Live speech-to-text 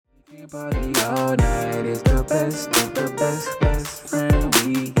Party all night is the best of the best, best friend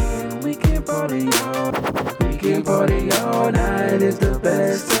weekend. We can party all night is the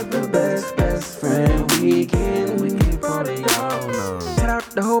best of the best, best friend weekend. We can party all night. Shout out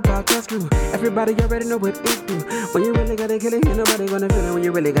the whole podcast crew. Everybody already know what it do. When you really gotta kill it, ain't nobody gonna feel it. When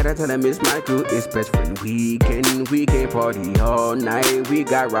you really gotta tell them it's my crew. It's best friend weekend. We can party all night. We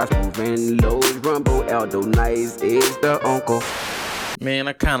got Ross moving, Lowe's, Rumble, Aldo, Nice is the uncle. Man,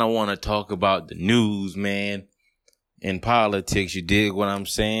 I kind of want to talk about the news, man, and politics. You dig what I'm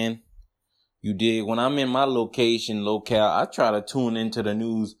saying? You dig? When I'm in my locale, I try to tune into the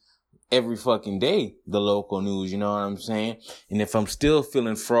news every fucking day, the local news, you know what I'm saying? And if I'm still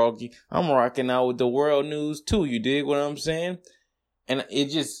feeling froggy, I'm rocking out with the world news too. You dig what I'm saying? And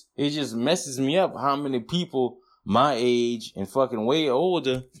it just messes me up how many people my age and fucking way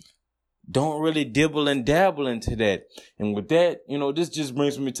older don't really dibble and dabble into that. And with that, you know, this just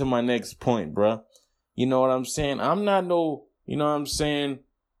brings me to my next point, bruh. You know what I'm saying? I'm not no, you know what I'm saying,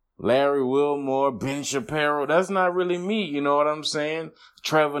 Larry Wilmore, Ben Shapiro. That's not really me, you know what I'm saying?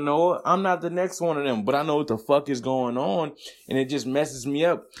 Trevor Noah. I'm not the next one of them, but I know what the fuck is going on. And it just messes me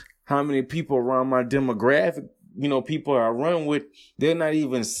up how many people around my demographic, you know, people I run with, they're not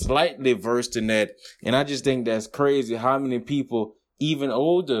even slightly versed in that. And I just think that's crazy how many people, even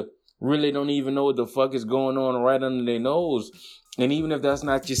older, really don't even know what the fuck is going on right under their nose. And even if that's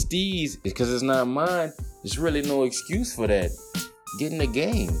not your steez, because it's not mine, there's really no excuse for that. Get in the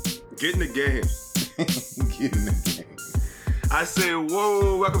game. Get in the game. Get in the game. I say,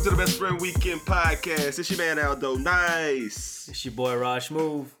 whoa, welcome to the Best Friend Weekend Podcast. It's your man Aldo Nice. It's your boy Raj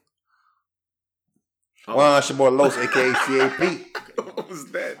Move. Well, it's your boy Los, a.k.a. CAP. What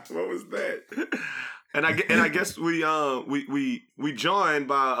was that? And I guess we joined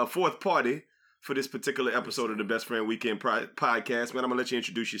by a fourth party for this particular episode of the Best Friend Weekend Podcast. Man, I'm gonna let you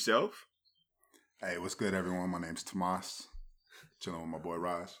introduce yourself. Hey, what's good, everyone? My name's Tomas. Chilling with my boy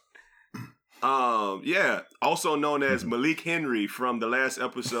Raj. Yeah, also known as Malik Henry from the last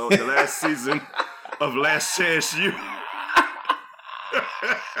episode, the last season of Last Chance U.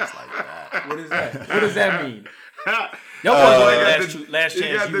 It's like that. What is that? What does that mean? Yo, last chance.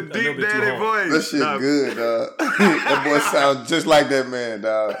 You got the deep daddy voice. That shit good, dog. That boy sounds just like that man,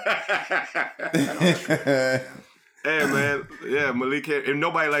 dog. Hey, man. Yeah, Malik Henry. And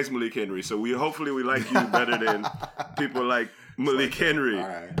nobody likes Malik Henry, so hopefully we like you better than people like Malik Henry. All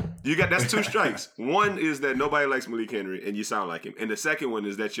right. That's two strikes. One is that nobody likes Malik Henry, and you sound like him. And the second one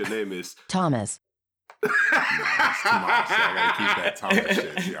is that your name is Thomas. It's Tomas. So I gotta keep that Thomas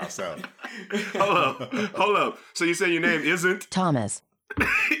shit to yourself. Hold up. So you say your name isn't Thomas.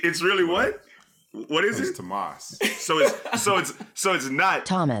 It's really what? What is It's it? Tomas. So it's not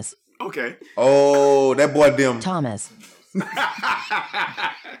Thomas. Okay. Oh, that boy Dim. Thomas.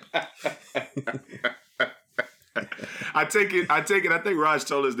 I take it. I think Raj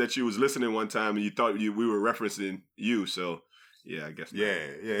told us that you was listening one time and you thought we were referencing you. So yeah, I guess. Not.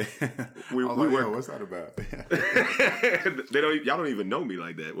 Yeah. We like, were. what's that about? Y'all don't even know me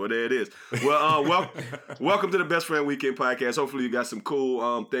like that. Well, there it is. Well, welcome to the Best Friend Weekend Podcast. Hopefully, you got some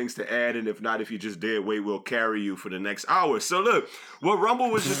cool things to add, and if not, if you just dead weight, we'll carry you for the next hour. So look, what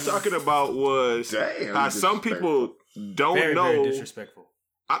Rumble was just talking about was how some people don't know. Very disrespectful.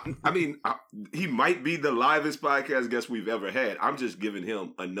 I mean, he might be the livest podcast guest we've ever had. I'm just giving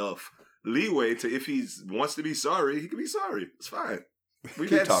him enough leeway to, if he wants to be sorry, he can be sorry. It's fine. We've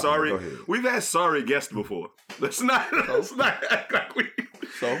had sorry guests before. Let's not act like we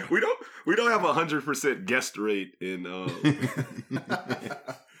don't have 100% guest rate in.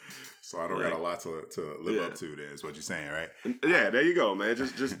 So I don't got a lot to live up to. Then is what you're saying, right? Yeah, there you go, man.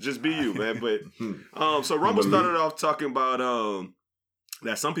 Just be you, man. But so Rumble started off talking about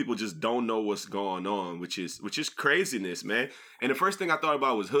that some people just don't know what's going on, which is craziness, man. And the first thing I thought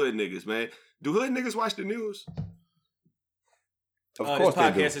about was hood niggas, man. Do hood niggas watch the news? Of course this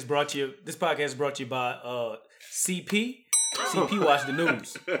podcast is brought to you by CP. CP watch the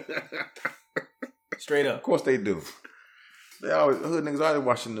news. Straight up. Of course they do. Hood niggas always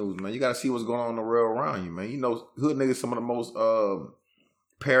watch the news, man. You gotta see what's going on in the world around you, man. You know, hood niggas some of the most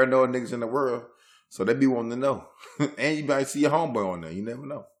paranoid niggas in the world. So they be wanting to know. And you might see your homeboy on there. You never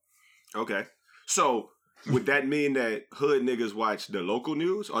know. Okay. So would that mean that hood niggas watch the local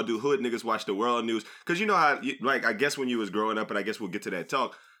news, or do hood niggas watch the world news? Because you know how, like, I guess when you was growing up, and I guess we'll get to that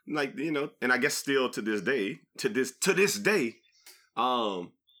talk, like, you know, and I guess still to this day, there's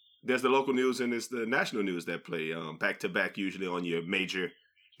the local news and there's the national news that play back to back, usually on your major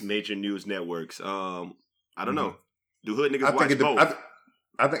news networks. I don't know. Do hood niggas watch both?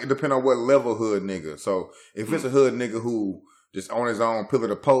 I think it depends on what level hood nigga. So if it's a hood nigga who just on his own pillar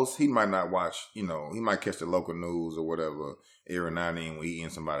to post, he might not watch, he might catch the local news or whatever every now and then when he eating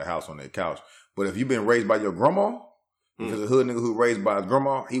somebody's house on their couch. But if you've been raised by your grandma, because a hood nigga who raised by his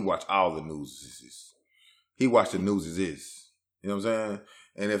grandma, he watch all the news. He watch the news as is. You know what I'm saying?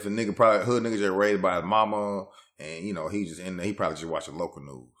 And if a nigga hood nigga just raised by his mama and, he just in there, he probably just watch the local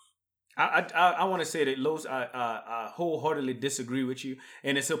news. I want to say that Los, I wholeheartedly disagree with you,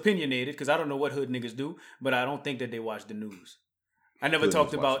 and it's opinionated because I don't know what hood niggas do, but I don't think that they watch the news. I never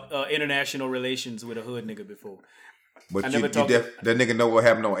talked about international relations with a hood nigga before. But that nigga know what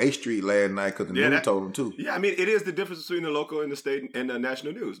happened on A Street last night because the news told him too. Yeah, I mean, it is the difference between the local and the state and the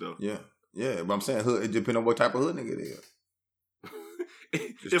national news, though. Yeah, but I'm saying hood. It depends on what type of hood nigga it is.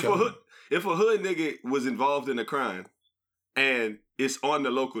 If a hood nigga was involved in a crime and it's on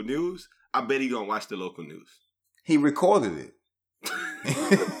the local news, I bet he gonna watch the local news. He recorded it.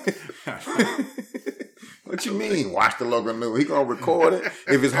 What you mean? Watch the local news. He gonna record it.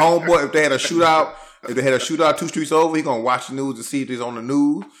 If his homeboy, if they had a shootout 2 streets over, he gonna watch the news to see if it's on the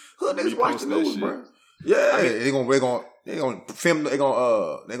news. Hood niggas watch the news, bro. Yeah, I mean, they gonna film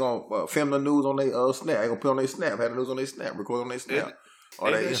the news on their snap. They gonna put on their snap, have the news on their snap, record on their snap.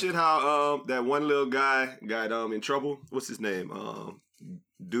 Ain't that shit how that one little guy got in trouble? What's his name?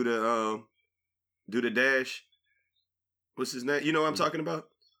 Do the dash. What's his name? You know what I'm talking about?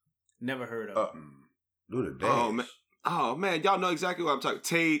 Never heard of. Do the dash. Oh man, y'all know exactly what I'm talking.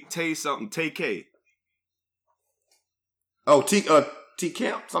 Tay something. Tay K. Oh, T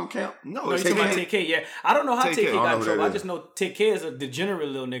Camp? Some camp? No, he's talking about TK. Yeah, I don't know how TK got in trouble. I just know TK is a degenerate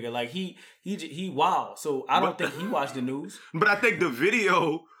little nigga. Like he wild. So I don't think he watched the news. But I think the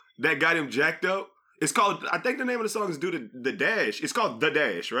video that got him jacked up, it's called. I think the name of the song is "Do the Dash." It's called "The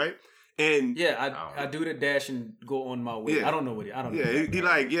Dash," right? And I do the dash and go on my way. Yeah. I don't know what I don't know. Yeah, he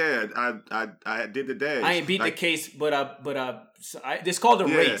like I did the dash. I ain't beat the case, but it's called the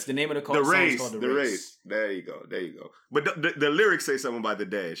race. The name of the song is called the race. There you go. But the lyrics say something about the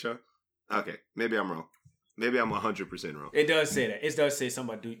dash, huh? Okay, maybe I'm wrong. Maybe I'm 100% wrong. It does say that. It does say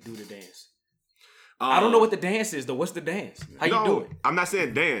something about do the dance. I don't know what the dance is though. What's the dance? How you do it? I'm not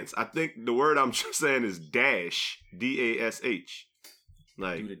saying dance. I think the word I'm saying is dash. DASH.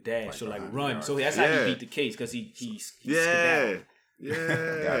 Like, do the dash, so like run. Yards. So that's how he beat the case because he's yeah.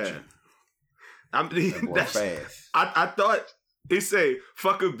 Gotcha. That's fast. I thought he say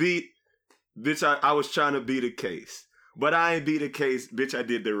fuck a beat, bitch. I was trying to beat a case, but I ain't beat a case, bitch. I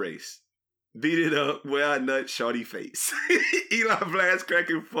did the race. Beat it up where I nut shorty face. Elon blast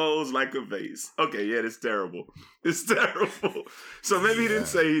cracking foes like a vase. Okay, yeah, it's terrible. It's terrible. So maybe he didn't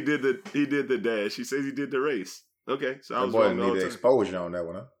say he did the dash. He says he did the race. Okay, so I was wrong. Boy needed exposure on that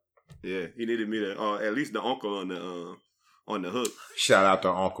one, huh? Yeah, he needed me to at least the uncle on the hook. Shout out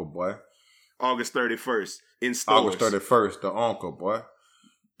to Uncle Boy. August 31st in stores. August 31st, the Uncle Boy.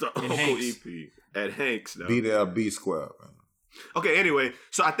 The Uncle Hanks. EP at Hanks. Though. BLB Square. Man. Okay, anyway,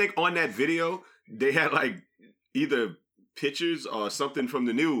 so I think on that video they had like either pictures or something from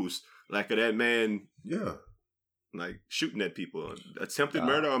the news, like of that man, like shooting at people, attempted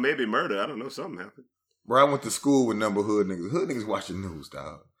murder or maybe murder. I don't know, something happened. Bro, I went to school with number hood niggas. Hood niggas watch the news,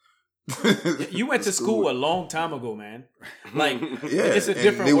 dog. You went to school a long time ago, man. Like, it's a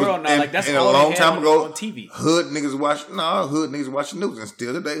different world now. Like, that's all a long time ago on TV. Hood niggas watch the news, and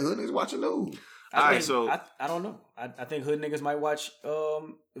still today, hood niggas watch the news. I don't know. I think hood niggas might watch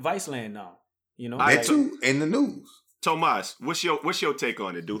Viceland now. You know, that too in the news. Tomas, what's your take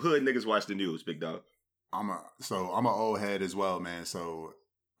on it? Do hood niggas watch the news, big dog? I'm an old head as well, man. So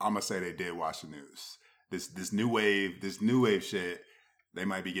I'm gonna say they did watch the news. This new wave shit, they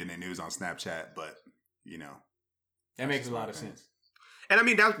might be getting their news on Snapchat, but that makes a lot of sense. And I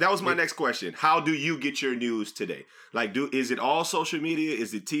mean that was my next question. How do you get your news today? Like, is it all social media?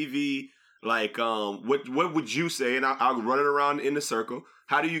 Is it TV? Like, what would you say? And I'll run it around in the circle.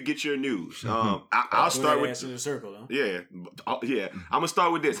 How do you get your news? I'll start with in the circle. Huh? Yeah. I'm gonna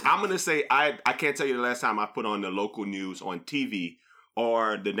start with this. I'm gonna say I can't tell you the last time I put on the local news on TV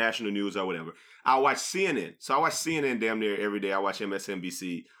or the national news or whatever. I watch CNN. So I watch CNN damn near every day. I watch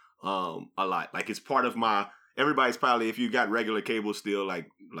MSNBC a lot. Like, it's part of my. Everybody's probably, if you got regular cable still, like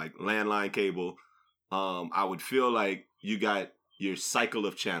landline cable, I would feel like you got your cycle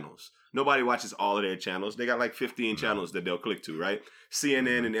of channels. Nobody watches all of their channels. They got like 15 channels that they'll click to, right?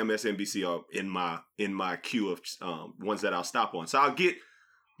 CNN and MSNBC are in my queue of ones that I'll stop on. So I'll get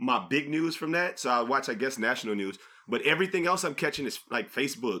my big news from that. So I'll watch, I guess, national news. But everything else I'm catching is like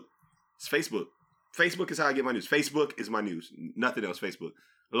Facebook. It's Facebook. Facebook is how I get my news. Facebook is my news. Nothing else. Facebook.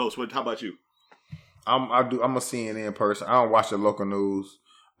 Los, how about you? I'm a CNN person. I don't watch the local news.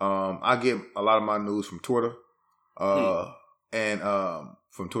 I get a lot of my news from Twitter. And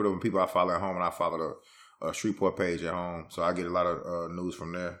from Twitter, when people I follow at home, and I follow the Shreveport page at home, so I get a lot of news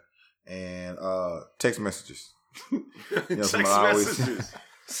from there. And text messages. Text messages.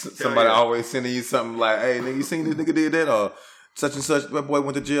 Somebody always sending you something like, "Hey, nigga, you seen this nigga did that?" Or such and such. That boy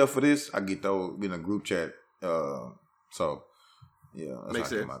went to jail for this. I get those in a group chat. So yeah, that's makes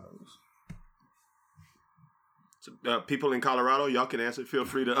how I sense. get my news. So, people in Colorado, y'all can answer. Feel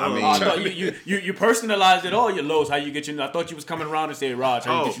free to. You personalized it all. Your Lowe's, how you get your? I thought you was coming around and say, Raj,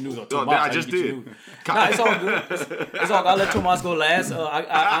 how you get your news on Tomas? I just did. Nah, it's all good. It's all. I'll let Tomas go last.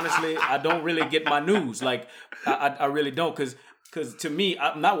 I honestly, I don't really get my news. Like, I really don't, because to me,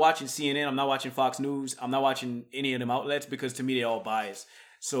 I'm not watching CNN. I'm not watching Fox News. I'm not watching any of them outlets because to me they're all biased.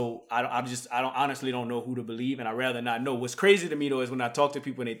 So I honestly don't know who to believe, and I'd rather not know. What's crazy to me though is when I talk to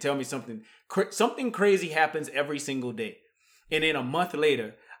people and they tell me something crazy happens every single day, and then a month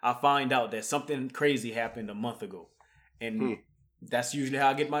later I find out that something crazy happened a month ago, and that's usually how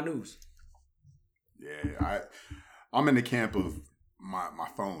I get my news. Yeah, I'm in the camp of my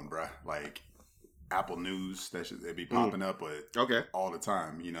phone, bruh. Like Apple News, they be popping up, but all the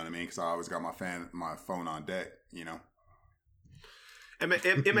time. You know what I mean? Because I always got my phone on deck. You know.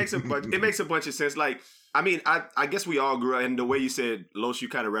 It makes a bunch of sense. Like, I mean, I guess we all grew up, and the way you said, Los, you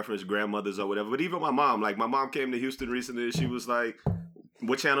kind of referenced grandmothers or whatever. But even my mom came to Houston recently. And she was like,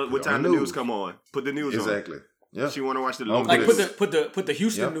 "What time the news come on? Put the news on." Exactly. Yeah. She want to watch the local. Like put the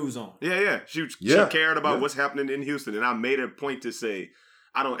Houston news on. Yeah. She cared about what's happening in Houston, and I made a point to say,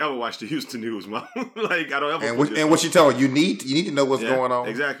 I don't ever watch the Houston news, Mom. Like I don't ever. And what you tell her, you need to know what's going on.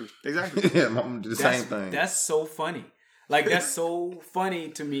 Exactly. Yeah, Mom, the same thing. That's so funny. Like, that's so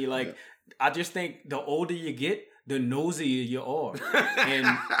funny to me. Like, I just think the older you get, the nosier you are. And,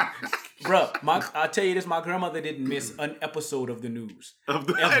 bruh, I tell you this, my grandmother didn't miss an episode of the news.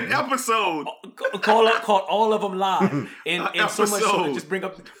 An episode? Caught all of them live. And so much so to just bring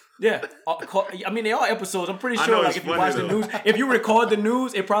up... Yeah, I mean, they are episodes. I'm pretty sure, like, if you watch the news, if you record the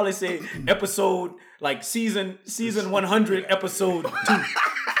news, it probably say episode, like, season 100, episode 2.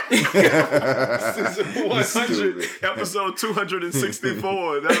 Season 100, episode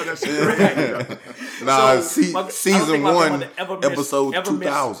 264. That's right. Season 1, episode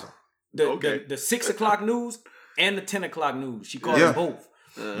 2000. The 6 o'clock news and the 10 o'clock news. She caught them both.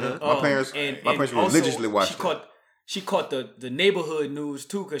 My parents religiously watched it. She caught the neighborhood news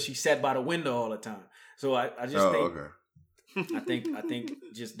too because she sat by the window all the time. So I just think I think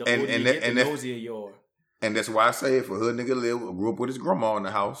just the older you get, the nosier you are. And that's why I say if a hood nigga grew up with his grandma in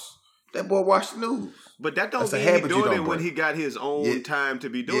the house, that boy watched the news. But that don't mean he doing it when he got his own time to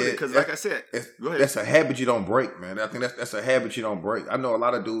be doing it. Because like I said, go ahead. That's a habit you don't break, man. I think that's a habit you don't break. I know a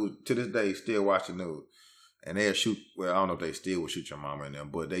lot of dudes to this day still watch the news. And they'll shoot, well, I don't know if they still will shoot your mama in them,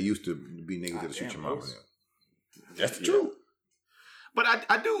 but they used to be niggas that'll shoot your mama in them. That's the truth. But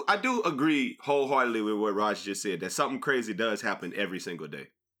I do agree wholeheartedly with what Raj just said, that something crazy does happen every single day.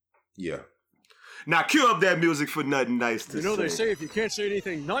 Yeah. Now cue up that music for nothing nice to say. You know, they say if you can't say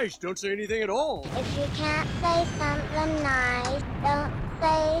anything nice, don't say anything at all. If you can't say something nice, don't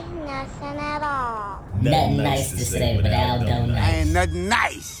say nothing at all. Nothing nice to say, but Al don't nice. Ain't nothing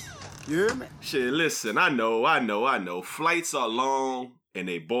nice. You hear me? Shit, listen, I know. Flights are long and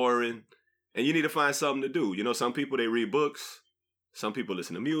they boring. And you need to find something to do. You know, some people, they read books. Some people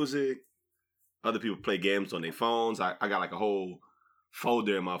listen to music. Other people play games on their phones. I got like a whole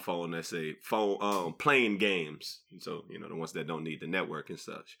folder in my phone that say playing games. So, you know, the ones that don't need the network and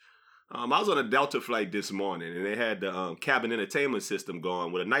such. I was on a Delta flight this morning, and they had the cabin entertainment system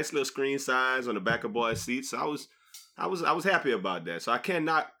going with a nice little screen size on the back of boys' seats. So I was happy about that. So I can't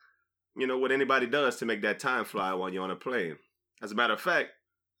knock, you know, what anybody does to make that time fly while you're on a plane. As a matter of fact,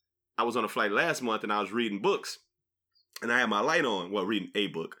 I was on a flight last month and I was reading books and I had my light on, reading a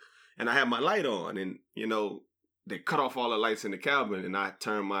book, and I had my light on, and, you know, they cut off all the lights in the cabin and I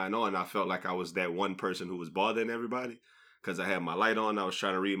turned mine on, and I felt like I was that one person who was bothering everybody because I had my light on. I was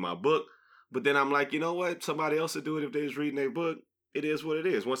trying to read my book, but then I'm like, you know what? Somebody else would do it if they was reading their book. It is what it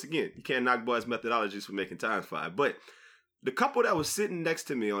is. Once again, you can't knock boys' methodologies for making time fly. But the couple that was sitting next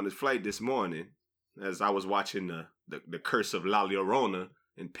to me on this flight this morning, as I was watching the Curse of La Llorona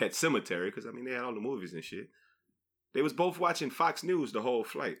in Pet Sematary, because, I mean, they had all the movies and shit. They was both watching Fox News the whole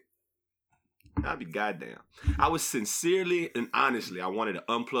flight. I'd be goddamn. I was sincerely and honestly, I wanted to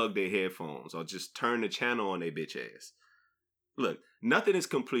unplug their headphones or just turn the channel on their bitch ass. Look, nothing is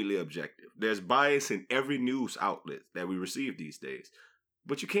completely objective. There's bias in every news outlet that we receive these days.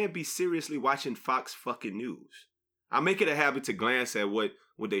 But you can't be seriously watching Fox fucking News. I make it a habit to glance at what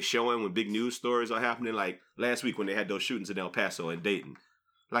they're showing when big news stories are happening, like last week when they had those shootings in El Paso and Dayton.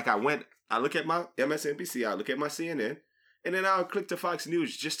 Like I look at my MSNBC, I look at my CNN, And then I'll click to Fox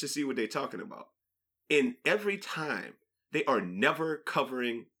News just to see what they're talking about. And every time, they are never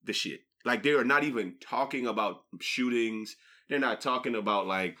covering the shit. Like, they are not even talking about shootings. They're not talking about,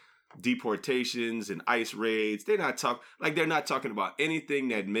 like, deportations and ICE raids. They're not talking about anything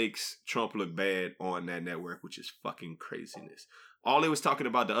that makes Trump look bad on that network, which is fucking craziness. All they was talking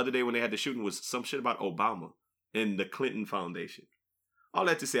about the other day when they had the shooting was some shit about Obama and the Clinton Foundation. All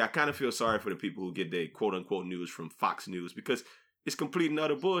that to say, I kind of feel sorry for the people who get their quote-unquote news from Fox News because it's complete and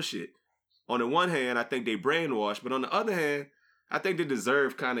utter bullshit. On the one hand, I think they brainwashed, but on the other hand, I think they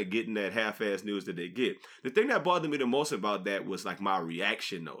deserve kind of getting that half-ass news that they get. The thing that bothered me the most about that was like my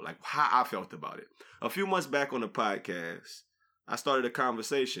reaction though, like how I felt about it. A few months back on the podcast, I started a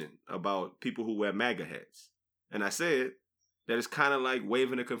conversation about people who wear MAGA hats. And I said that it's kind of like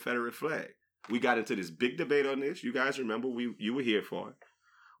waving a Confederate flag. We got into this big debate on this. You guys remember you were here for it.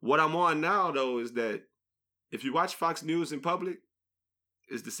 What I'm on now though is that if you watch Fox News in public,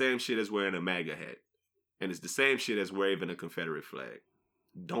 it's the same shit as wearing a MAGA hat. And it's the same shit as waving a Confederate flag.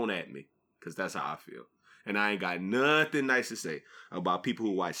 Don't at me, because that's how I feel. And I ain't got nothing nice to say about people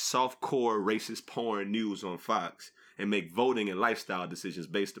who watch softcore racist porn news on Fox and make voting and lifestyle decisions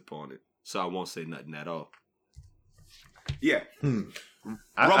based upon it. So I won't say nothing at all. Yeah.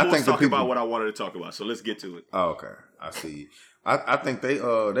 I think talking about what I wanted to talk about, so let's get to it. Oh, okay. I see. I think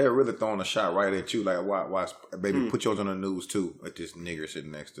they're really throwing a shot right at you. Like, watch, baby, put yours on the news too. Like this nigger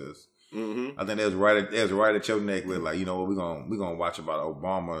sitting next to us. Mm-hmm. I think they was right at your neck with like, you know what, we're gonna watch about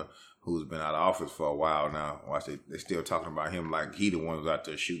Obama, who's been out of office for a while now. Watch they still talking about him like he the one who's out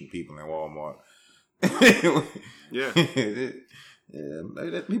there shooting people in Walmart. Yeah. Yeah, I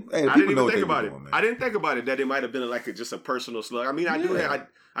didn't even think about it. I didn't think about it that it might have been like just a personal slug. I mean, I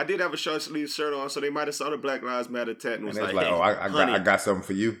did have a short sleeve shirt on, so they might have saw the Black Lives Matter tat and was like, hey, "Oh, I got something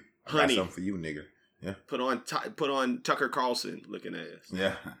for you. I got something for you, nigga." Yeah. Put on Tucker Carlson looking ass.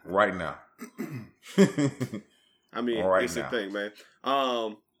 Yeah, right now. I mean, it's the thing, man.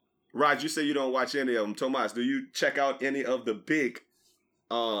 Raj, you say you don't watch any of them. Tomas, do you check out any of the big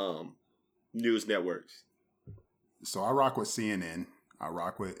news networks? So I rock with CNN. I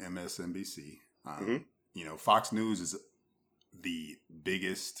rock with MSNBC. You know, Fox News is the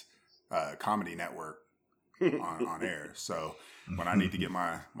biggest comedy network on air. So when I need to get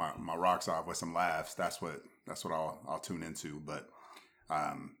my rocks off with some laughs, that's what I'll tune into. But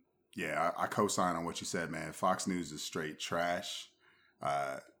yeah, I co-sign on what you said, man. Fox News is straight trash.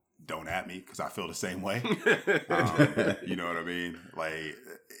 Don't at me because I feel the same way. You know what I mean? Like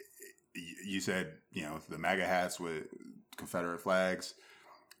you said, you know, the MAGA hats with Confederate flags.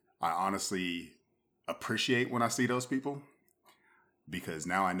 I honestly appreciate when I see those people because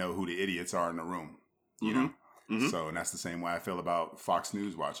now I know who the idiots are in the room, you know? Mm-hmm. So, and that's the same way I feel about Fox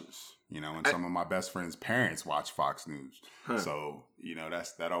News watchers, you know, and some of my best friends' parents watch Fox News. Huh. So, you know,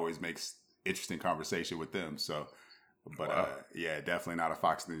 that always makes interesting conversation with them. So, but yeah, definitely not a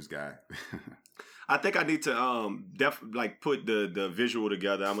Fox News guy. I think I need to put the visual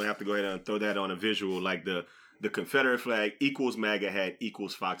together. I'm gonna have to go ahead and throw that on a visual, like the Confederate flag equals MAGA hat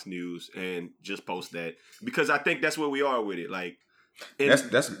equals Fox News, and just post that because I think that's where we are with it. Like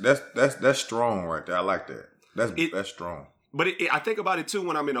that's strong right there. I like that. That's strong. But I think about it too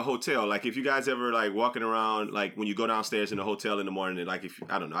when I'm in a hotel. Like if you guys ever like walking around, like when you go downstairs in the hotel in the morning, and like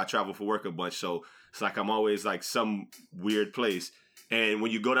I don't know, I travel for work a bunch, so it's like I'm always like some weird place. And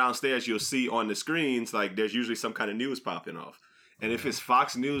when you go downstairs, you'll see on the screens, like there's usually some kind of news popping off. And if it's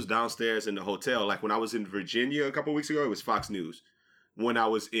Fox News downstairs in the hotel, like when I was in Virginia a couple of weeks ago, it was Fox News. When I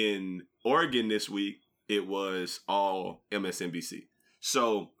was in Oregon this week, it was all MSNBC.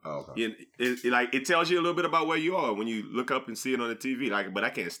 So it tells you a little bit about where you are when you look up and see it on the TV. Like, but I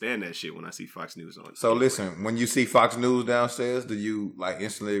can't stand that shit when I see Fox News on. So listen, when you see Fox News downstairs, do you like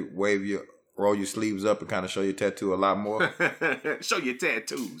instantly roll your sleeves up and kind of show your tattoo a lot more? Show your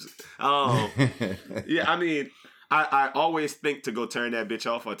tattoos. Yeah, I mean, I always think to go turn that bitch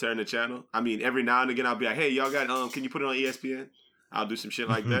off or turn the channel. I mean, every now and again I'll be like, hey, y'all got can you put it on ESPN? I'll do some shit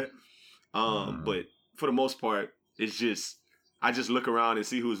like that. But for the most part, it's just I just look around and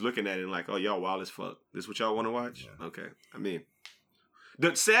see who's looking at it and like, oh, y'all wild as fuck. This what y'all want to watch? Yeah. Okay. I mean,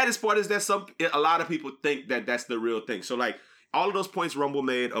 the saddest part is that a lot of people think that that's the real thing. So like all of those points Rumble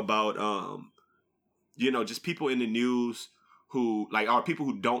made about, you know, just people in the news who like are people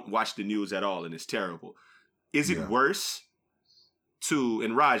who don't watch the news at all and it's terrible. Is it worse to,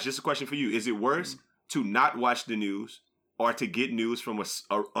 and Raj, just a question for you, is it worse to not watch the news or to get news from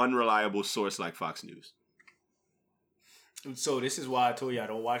a unreliable source like Fox News? So this is why I told you I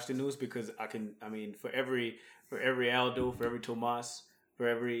don't watch the news because for every Aldo, for every Tomas, for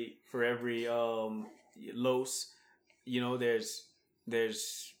every Los,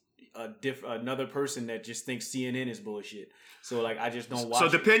 there's another person that just thinks CNN is bullshit. So like I just don't watch. So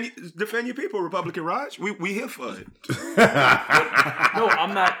defend your people, Republican Raj. We here for it. No,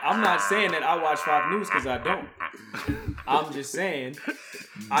 I'm not saying that I watch Fox News because I don't. I'm just saying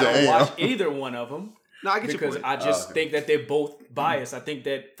I don't watch either one of them. No, I get because your point. I just think that they're both biased. I think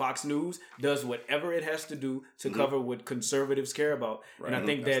that Fox News does whatever it has to do to cover what conservatives care about, and I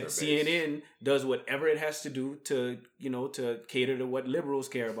think that CNN does whatever it has to do to cater to what liberals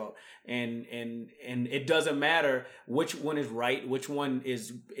care about. And it doesn't matter which one is right, which one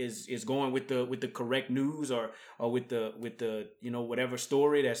is going with the correct news or with the whatever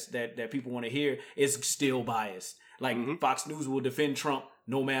story that people want to hear is still biased. Like Fox News will defend Trump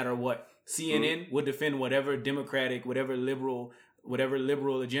no matter what. CNN would defend whatever Democratic, whatever liberal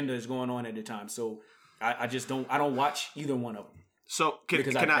agenda is going on at the time. So I don't watch either one of them. So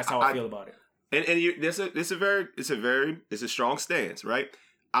that's how I feel about it. And it's a strong stance, right?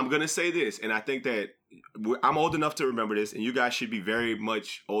 I'm gonna say this, and I think that I'm old enough to remember this, and you guys should be very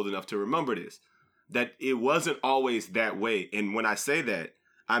much old enough to remember this. That it wasn't always that way, and when I say that,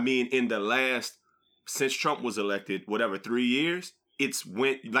 I mean in the last since Trump was elected, 3 years. It's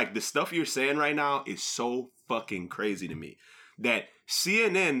the stuff you're saying right now is so fucking crazy to me that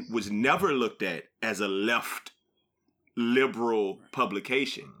CNN was never looked at as a left liberal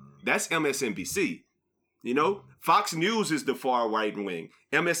publication. That's MSNBC. Fox News is the far right wing.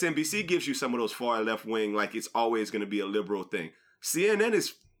 MSNBC gives you some of those far left wing, like it's always going to be a liberal thing. CNN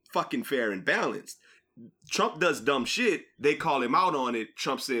is fucking fair and balanced. Trump does dumb shit. They call him out on it.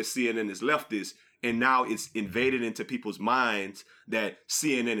 Trump says CNN is leftist. And now it's invaded into people's minds that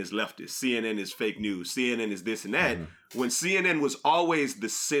CNN is leftist, CNN is fake news, CNN is this and that. When CNN was always the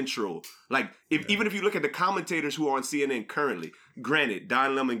central, even if you look at the commentators who are on CNN currently, granted,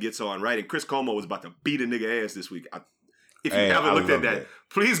 Don Lemon gets on, right? And Chris Cuomo was about to beat a nigga ass this week. If you haven't looked at that,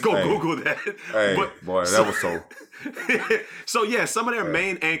 please go Google that. That was so. So yeah, some of their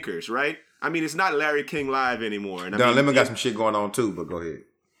main anchors, right? I mean, it's not Larry King Live anymore. And Don Lemon got some shit going on too, but go ahead.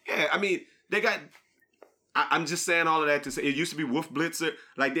 Yeah, I mean. They got. I'm just saying all of that to say it used to be Wolf Blitzer.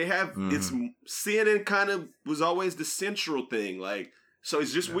 Like they have, it's CNN kind of was always the central thing. So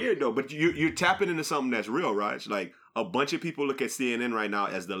it's just weird though. But you're tapping into something that's real, Raj. Like a bunch of people look at CNN right now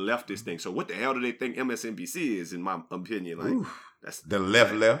as the leftist thing. So what the hell do they think MSNBC is? In my opinion, that's the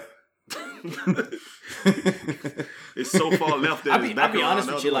left. It's so far left that I'll be honest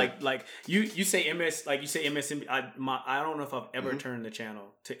with you. Like you say MSNBC. I don't know if I've ever turned the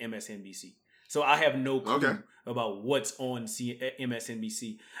channel to MSNBC. So I have no clue about what's on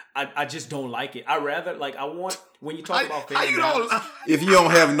MSNBC. I just don't like it. I rather when you talk about fair balance. If you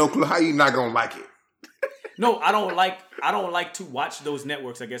don't have no clue, how you not gonna like it? No, I don't like to watch those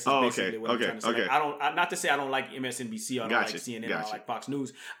networks. I guess is basically what I'm trying to say. Okay. Not to say I don't like MSNBC. I don't like CNN. I don't like Fox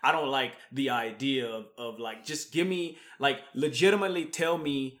News. I don't like the idea of just give me legitimately tell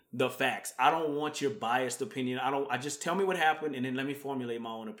me the facts. I don't want your biased opinion. I just tell me what happened and then let me formulate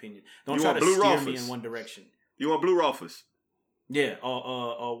my own opinion. Don't try to steer me in one direction. You want Blue Rolfers? Yeah,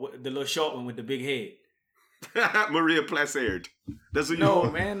 or the little short one with the big head. Maria Placard. That's who you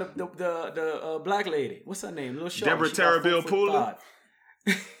want. Man, the black lady. What's her name? Little short. Deborah Terraville Pooler.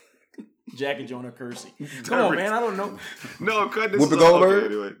 Jackie Jonah Kersey. Come on, man. I don't know. No, cut this. Whoopi Goldberg.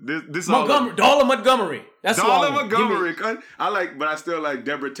 Anyway, this Montgomery. Darla Montgomery. That's Darla Montgomery. Cut. But I still like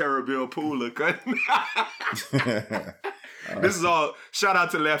Deborah Terraville Pooler. Cut. This is all. Shout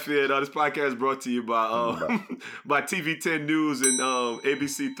out to Left Field. This podcast is brought to you by TV10 News and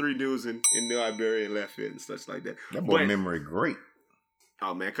ABC 3 News in New Iberia and Left Field and such like that. That boy memory great.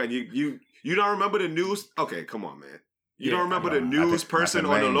 Oh man, you don't remember the news? Okay, come on, man. You don't remember the news person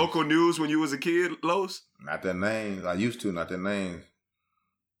on the local news when you was a kid, Los? Not their names. I used to. Not their names.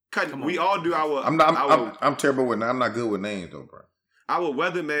 We all do our. I'm terrible with. I'm not good with names though, bro. Our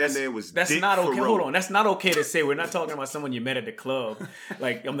weatherman name was. That's Dick not okay. Farrow. Hold on, that's not okay to say. We're not talking about someone you met at the club.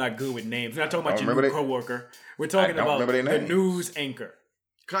 I'm not good with names. We're not talking about your new coworker. We're talking about the news anchor.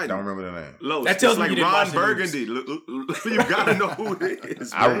 I don't remember the name. Lowe's. That tells me you didn't Ron Burgundy. You gotta know who it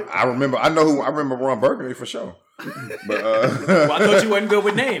is. I remember. I remember Ron Burgundy for sure. But well, I thought you wasn't good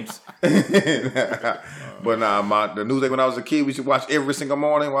with names. But nah, the news when I was a kid, we used to watch every single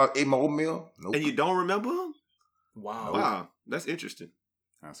morning while I ate my oatmeal. Nope. And you don't remember him? Wow, that's interesting.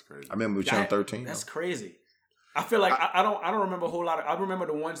 That's crazy. I remember Channel 13. That's crazy. I feel like I don't remember a whole lot. I remember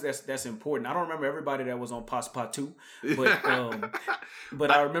the ones that's important. I don't remember everybody that was on Passepartout,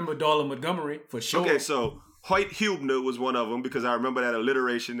 but I remember Darla Montgomery for sure. Okay, so Hoyt Hubner was one of them because I remember that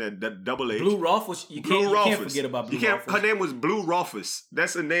alliteration, that double H. Blue Rolfers. You can't forget about Blue Rolfers. Her name was Blue Rolfers.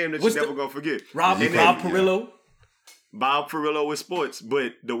 That's a name that you're never gonna forget. Rob Perillo. Bob Ferrillo with sports,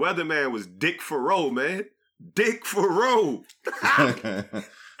 but the weatherman was Dick Farrow, man. Dick Farrow.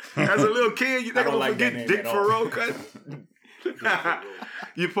 As a little kid, you think I'm gonna forget Dick Farrow?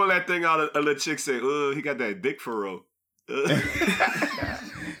 You pull that thing out, a little chick say, he got that Dick Farrow.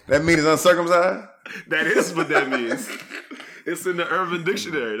 That means uncircumcised? That is what that means. It's in the Urban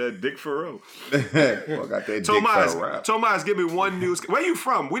Dictionary, that Dick Farrow. Well, got that Tomas, Tomas, give me one news. Where you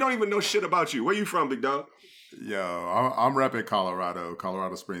from? We don't even know shit about you. Where you from, big dog? Yo, I'm repping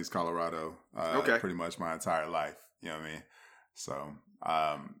Colorado Springs, Colorado. Okay. Pretty much my entire life. You know what I mean? So,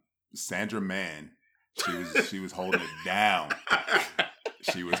 Sandra Mann, she was holding it down.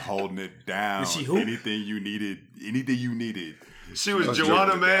 She was holding it down. Is she who? Anything you needed. She was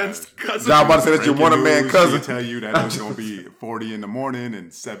Joanna Mann's cousin. I'm about to say that's Joanna Mann's cousin. She tell you that it was going to be 40 in the morning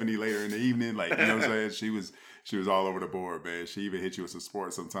and 70 later in the evening. Like, you know what I'm saying? She was all over the board, man. She even hit you with some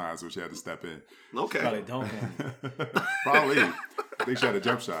sports sometimes, which she had to step in. Okay. Probably don't. Probably. I think she had a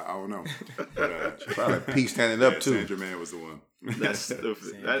jump shot. I don't know. But, probably Pete standing up too. Sandra Mann was the one. That's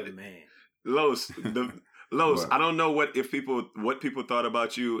stupid. Los, I don't know what people thought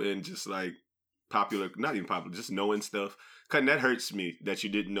about you and just like not even popular, just knowing stuff. Cause that hurts me that you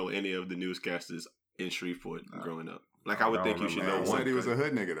didn't know any of the newscasters in Shreveport growing up. Like I would think you should know one. Said he was a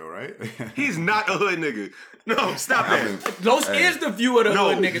hood nigga though, right? He's not a hood nigga. No, stop that. Los is the view of the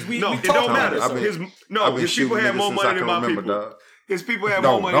hood niggas. We it don't matter. His people had more money than my people. Dog. His people have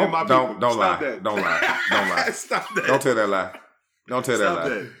more money than my people. Don't lie. Don't lie. Stop that. Don't tell that lie. Don't tell that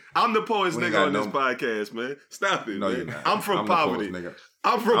lie. I'm the poorest nigga on this podcast, man. Stop it, man. You're not. I'm from poverty.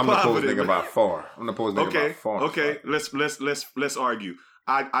 I'm the poorest nigga by far. I'm the poorest nigga by far. Okay, let's argue.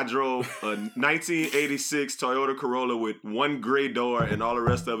 I drove a 1986 Toyota Corolla with one gray door and all the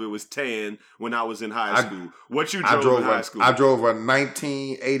rest of it was tan when I was in high school. What you drove in high school? I drove a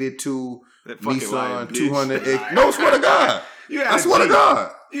 1982 Nissan 200X. No, swear to God. I swear to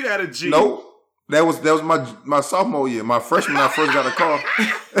God. You had a G. Nope. That was my sophomore year. My freshman, when I first got a car.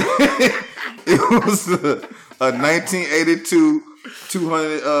 It was a 1982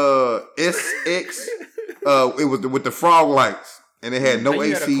 200 SX. It was with the frog lights. And it had no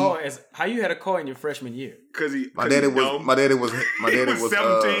AC. How you had a car in your freshman year? Because my daddy was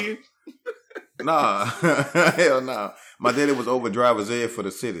 17. Nah, hell nah. My daddy was over driver's ed for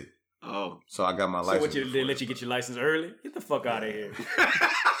the city. Oh, so I got my license. So they let you get your license early? Get the fuck out of here.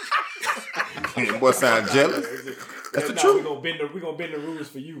 Boy, sound jealous. That's the truth. We gonna bend the rules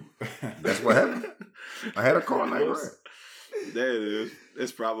for you. That's what happened. I had a car like that. There it is.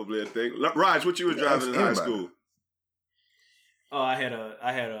 It's probably a thing. Raj, what you was driving in high school? Oh, I had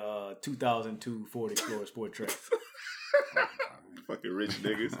a 2002 Ford Explorer Sport Track. Fucking rich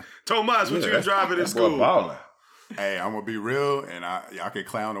niggas. Tomas, what you was driving in school? Hey, I'm gonna be real, and y'all can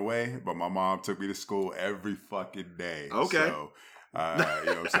clown away, but my mom took me to school every fucking day. Okay. So, you know what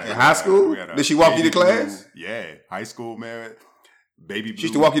I'm saying? In high school? Did she walk you to class? Yeah, high school, man. Baby blue. She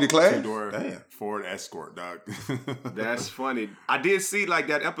used to walk you to class? Two-door Ford Escort, dog. That's funny. I did see like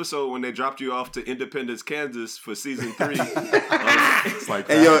that episode when they dropped you off to Independence, Kansas for season 3. It's like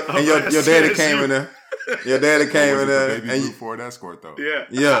your daddy came in there. Your daddy came in there. Baby blue Ford Escort though.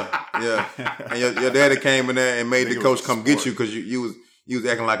 Yeah. And your daddy came in there and made the coach come get you because you was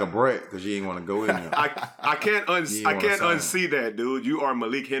acting like a brat because you didn't want to go in there. I can't unsee that, dude. You are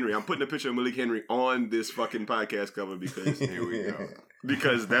Malik Henry. I'm putting a picture of Malik Henry on this fucking podcast cover because here we go.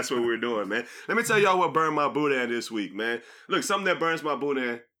 Because that's what we're doing, man. Let me tell y'all what burned my boudin this week, man. Look, something that burns my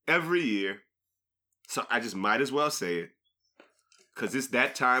boudin every year. So I just might as well say it. Because it's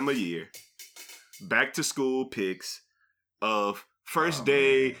that time of year. Back to school pics of first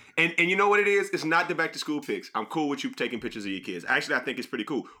day. And you know what it is? It's not the back to school pics. I'm cool with you taking pictures of your kids. Actually, I think it's pretty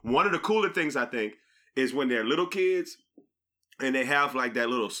cool. One of the cooler things I think is when they're little kids and they have like that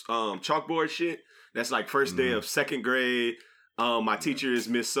little chalkboard shit. That's like first day of second grade. My teacher is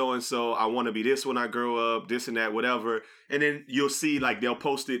Miss So-and-so. I want to be this when I grow up, this and that, whatever. And then you'll see like they'll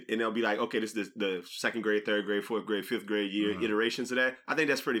post it and they'll be like, okay, this is the second grade, third grade, fourth grade, fifth grade year iterations of that. I think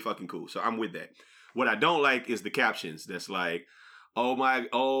that's pretty fucking cool. So I'm with that. What I don't like is the captions that's like,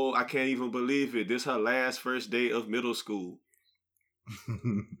 I can't even believe it. This her last first day of middle school.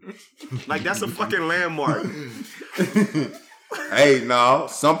 Like that's a fucking landmark. Hey, no.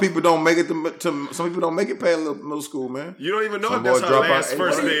 Some people don't make it to some people don't make it past middle school, man. You don't even know if that's her last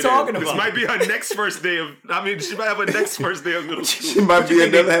first day. What are you talking about? This might be her next first day of. I mean, she might have her next first day of middle school. She might be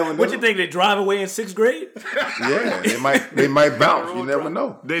another having. What you think? They drive away in 6th grade? Yeah, they might bounce. You never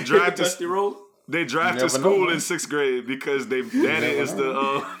know. They drive to Dusty Road. They drive to school in 6th grade because they daddy is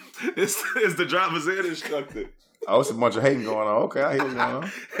the is the driver's ed instructor. Oh, it's a bunch of hating going on. Okay, I hear what's going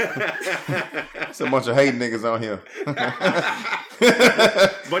on. It's a bunch of hating niggas on here.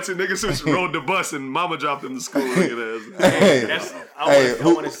 Bunch of niggas who rode the bus and mama dropped them to school.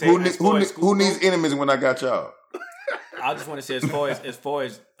 Who needs enemies when I got y'all? I just want to say, as far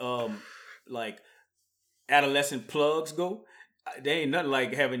as like adolescent plugs go, there ain't nothing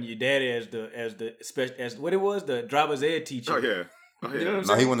like having your daddy as what it was, the driver's ed teacher. Oh yeah. You know what I'm No,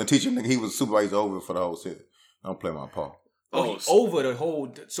 saying? he wasn't a teacher, nigga. He was supervisor over for the whole city. I don't play my part. Over the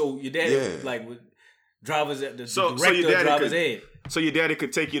whole. So your daddy like with drivers at the director of driver's ed. So your daddy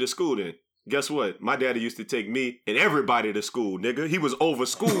could take you to school then. Guess what? My daddy used to take me and everybody to school, nigga. He was over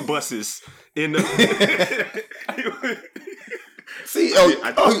school buses in the.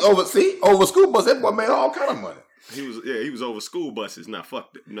 over school bus. That boy made all kind of money. He was over school buses. Nah,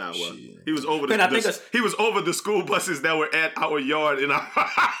 fuck that. Nah, well, he was over he was over the school buses that were at our yard in our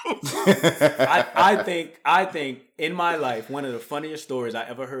house. I think in my life, one of the funniest stories I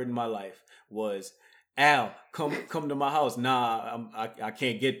ever heard in my life was, Al, come to my house. Nah, I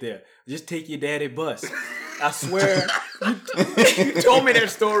can't get there. Just take your daddy bus. I swear, you told me that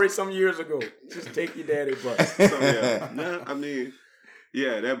story some years ago. Just take your daddy bus. So, I mean.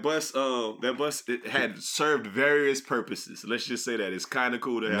 Yeah, that bus it had served various purposes. Let's just say that it's kind of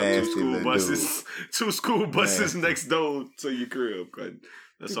cool to have two school buses next door to your crib.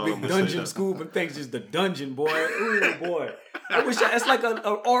 That's all I'm gonna say. Dungeon school, but thanks just the dungeon, boy. Ooh, boy. I wish it's like a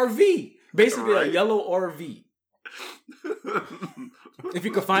RV, basically a yellow RV. If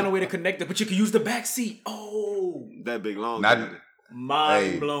you could find a way to connect it, but you could use the back seat. Oh, that big long.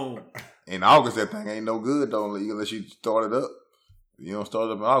 Mind blown. In August, that thing ain't no good though, unless you start it up. You don't start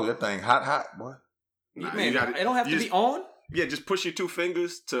up in August. That thing hot, boy. Man, it don't have to be on. Yeah, just push your two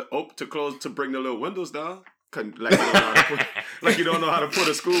fingers to close to bring the little windows down. Like you don't know how to put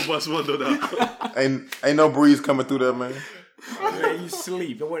a school bus window down. Ain't no breeze coming through there, man. Man, you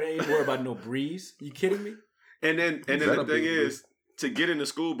sleep. Don't worry about no breeze. You kidding me? And then the thing is, to get in the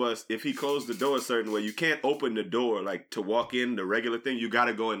school bus, if he closed the door a certain way, you can't open the door like to walk in the regular thing. You got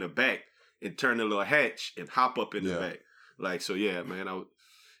to go in the back and turn the little hatch and hop up in the back. Like, so yeah, man. Anyway,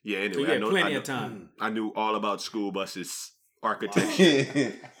 so you had plenty of time. I knew all about school buses,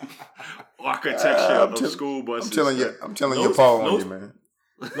 architecture of school buses. I'm telling you, Paul on you, man.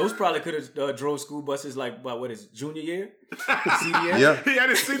 Los probably could have drove school buses like, what is it, junior year? CDL? Yeah. He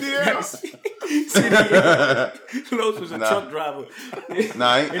had a CDL. CDL. Los was a truck driver.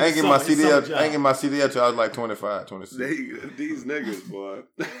 Nah, I ain't getting my CDL. I ain't getting my CDL till I was like 25, 26. These niggas, boy.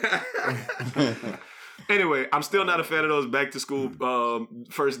 Anyway, I'm still not a fan of those back to school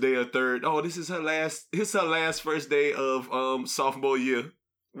first day or third. Oh, this is her last first day of sophomore year.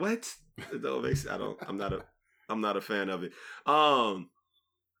 What? It don't make sense. I'm not a fan of it.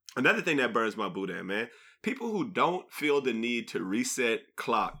 Another thing that burns my boudin, man. People who don't feel the need to reset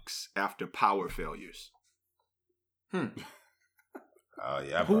clocks after power failures. Oh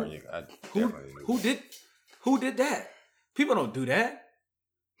yeah, I burn you. I definitely Who did that? People don't do that.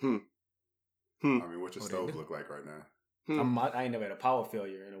 I mean, what's your stove look like right now? I ain't never had a power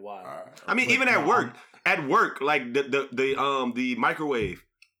failure in a while. I mean, even at work, like the microwave,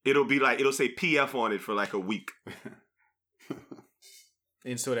 it'll say PF on it for like a week.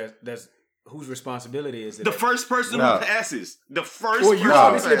 And so that's whose responsibility is it? The first person who passes. The first. Well, you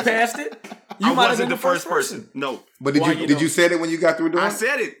obviously passed it. I wasn't the first person. No. But did you say it when you got through doing it? I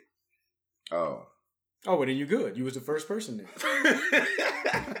said it. Oh. Oh, well then you're good. You was the first person then.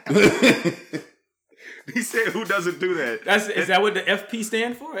 He said, "Who doesn't do that?" Is that what the FP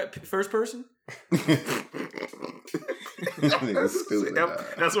stand for? First person. Stupid,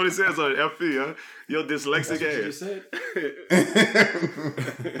 that's what it says on FP, huh? Your dyslexic ass.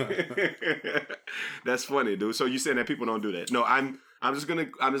 That's funny, dude. So you saying that people don't do that? No, I'm just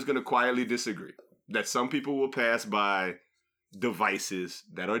gonna quietly disagree. That some people will pass by devices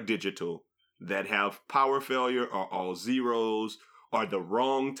that are digital that have power failure or all zeros or the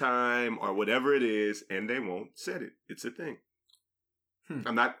wrong time or whatever it is, and they won't set it. It's a thing.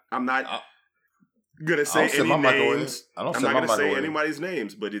 I'm not gonna say any names. I'm not gonna say anybody's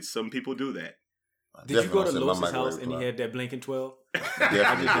names, but it's some people do that. Did you go to Los's house and he had that blinking 12? Definitely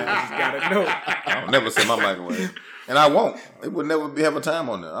I just gotta know. I don't never set my microwave, and I won't. It would never have a time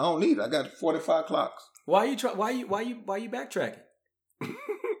on there. I don't need it. I got 45 clocks. Why you backtracking?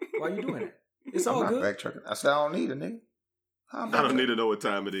 Why you doing it? It's all good. Backtracking. I said I don't need it, nigga. I don't need to know what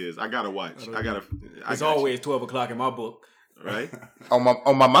time it is. I gotta watch. It's always 12 o'clock in my book, right? on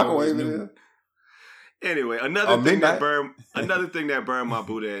my microwave it is. Anyway, another thing that burned my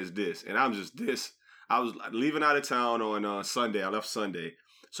boudin is this, and I was leaving out of town on Sunday. I left Sunday.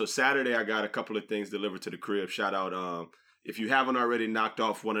 So Saturday, I got a couple of things delivered to the crib. Shout out, if you haven't already knocked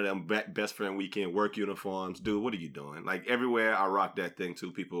off one of them best friend weekend work uniforms, dude, what are you doing? Like everywhere I rock that thing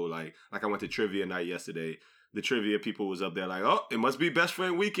too. People like I went to trivia night yesterday. The trivia people was up there like, oh, it must be best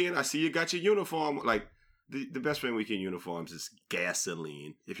friend weekend. I see you got your uniform. Like the best friend weekend uniforms is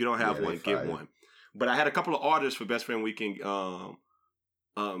gasoline. If you don't have one, get one. But I had a couple of orders for best friend weekend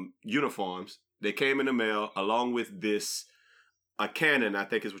uniforms. They came in the mail along with a cannon, I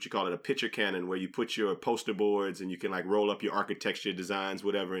think is what you call it, a picture cannon, where you put your poster boards and you can like roll up your architecture designs,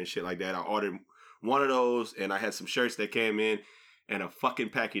 whatever, and shit like that. I ordered one of those, and I had some shirts that came in, and a fucking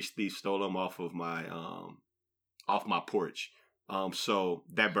package thief stole them off my porch. So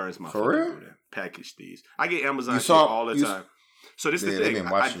that burns my For real? Package thieves. I get Amazon shit all the time. So this is the thing. They've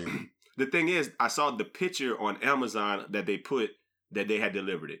been watching you. The thing is, I saw the picture on Amazon that they put that they had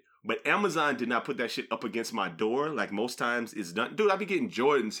delivered it. But Amazon did not put that shit up against my door like most times it's done. Dude, I be getting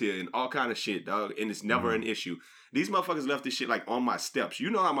Jordans here and all kind of shit, dog, and it's never an issue. These motherfuckers left this shit like on my steps.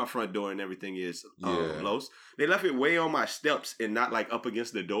 You know how my front door and everything is, Los. They left it way on my steps and not like up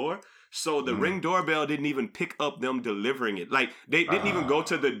against the door. So the Ring doorbell didn't even pick up them delivering it. Like they didn't even go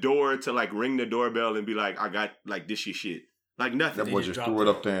to the door to like ring the doorbell and be like, I got like this shit. Like nothing. That boy just threw it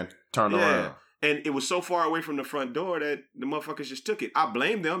up there and turned around. And it was so far away from the front door that the motherfuckers just took it. I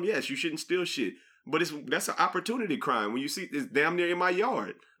blame them. Yes, you shouldn't steal shit. But that's an opportunity crime. When you see it's damn near in my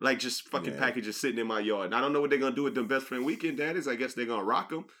yard. Like just fucking packages sitting in my yard. And I don't know what they're going to do with them best friend weekend daddies. I guess they're going to rock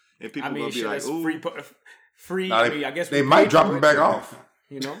them. And people going to be like, ooh. Free. Nah, I guess they might drop them back off.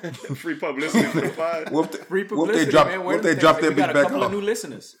 You know? Free publicity for the pod. Free publicity, what if they drop their bitch back off? We got a couple of new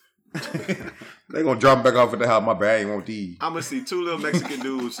listeners. They gonna drop back off at the house. My bad, I ain't want these. I'm gonna see two little Mexican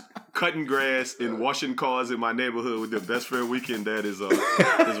dudes cutting grass and washing cars in my neighborhood with their best friend weekend. That is what the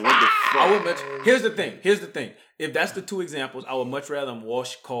fuck. Here's the thing. If that's the two examples, I would much rather them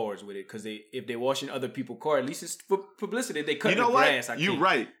wash cars with it because if they're washing other people's car, at least it's for publicity. They cut the grass. You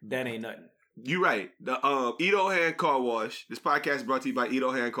right. That ain't nothing. You right. The Edo Hand Car Wash. This podcast is brought to you by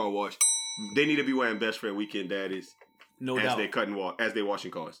Edo Hand Car Wash. They need to be wearing best friend weekend daddies. No doubt. As they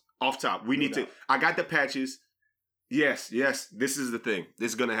washing cars. Off top. We need to. I got the patches. Yes. This is the thing.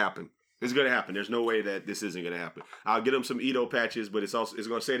 This is gonna happen. It's gonna happen. There's no way that this isn't gonna happen. I'll get them some Edo patches, but it's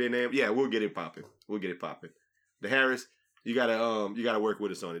gonna say their name. Yeah, we'll get it popping. The Harris, you gotta work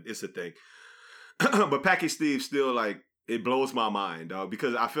with us on it. It's a thing. But package thieves still like it blows my mind, dog,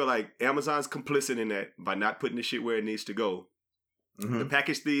 because I feel like Amazon's complicit in that by not putting the shit where it needs to go. Mm-hmm. The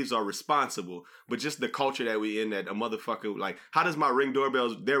package thieves are responsible, but just the culture that we in, that a motherfucker, like, how does my Ring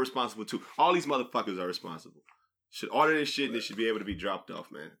doorbells, they're responsible too. All these motherfuckers are responsible. Should order this shit and it should be able to be dropped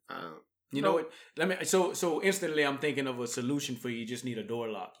off, man. You know what? So instantly I'm thinking of a solution for you. You just need a door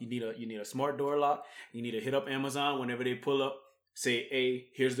lock. You need a smart door lock. You need to hit up Amazon whenever they pull up, say, hey,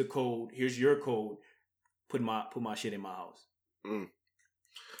 here's the code, here's your code. Put my shit in my house.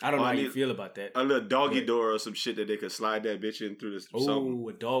 I don't know how you feel about that. A little doggy door or some shit that they could slide that bitch in through this. Oh,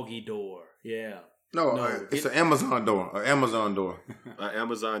 a doggy door. Yeah. No, it's an Amazon door. An Amazon door. An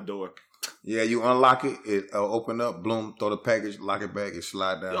Amazon door. Yeah, you unlock it, it'll open up, bloom, throw the package, lock it back, and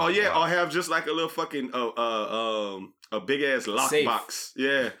slide down. Oh yeah, or have just like a little fucking a big ass lockbox.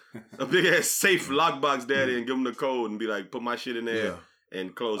 Yeah, a big ass safe lockbox, daddy, and give them the code and be like, put my shit in there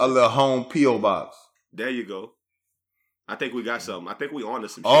and close it. A little home PO box. There you go. I think we got something. I think we on to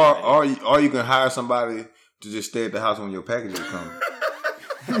some shit. Or you can hire somebody to just stay at the house when your packages come.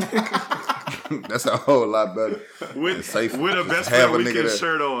 That's a whole lot better. With a best friend weekend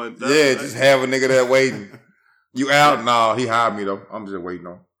shirt on. Just have a nigga there waiting. You out? No, he hired me though. I'm just waiting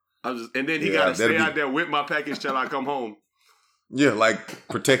on. And then he gotta stay out there with my package till I come home. Yeah, like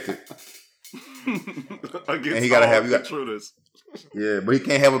protected. Against and he gotta have intruders. Yeah, but he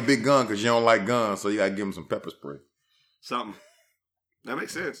can't have a big gun because you don't like guns, so you gotta give him some pepper spray. Something that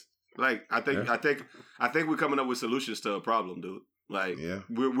makes sense. Like I think we're coming up with solutions to a problem, dude. Like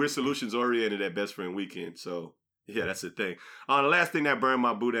we're solutions oriented at Best Friend Weekend. So yeah, that's the thing. The last thing that burned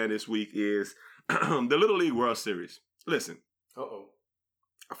my boudin this week is the Little League World Series. Listen,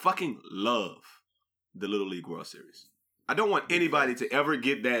 I fucking love the Little League World Series. I don't want anybody to ever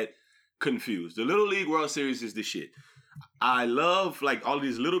get that confused. The Little League World Series is the shit. I love like all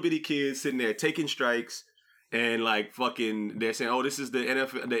these little bitty kids sitting there taking strikes and like fucking they're saying, oh, this is the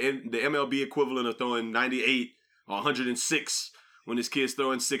NFL, the MLB equivalent of throwing 98 or 106 when this kid's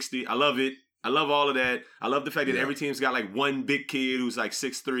throwing 60. I love it. I love all of that. I love the fact that every team's got like one big kid who's like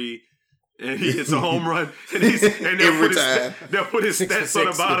 6'3", and he hits a home run, and they'll put his stats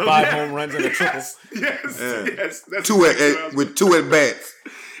on the bottom. 5 home runs and a triple. Yes. That's with 2 at bats.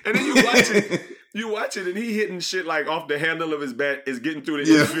 And then you watch it. You watch it and he hitting shit like off the handle of his bat is getting through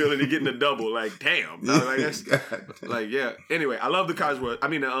the infield and he getting a double. Like, damn. No, like, that's, like, yeah. Anyway, I love the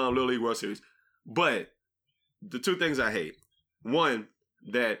Little League World Series. But the two things I hate. One,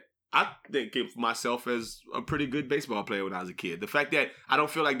 that I think of myself as a pretty good baseball player when I was a kid. The fact that I don't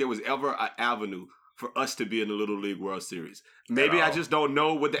feel like there was ever an avenue for us to be in the Little League World Series. Maybe I just don't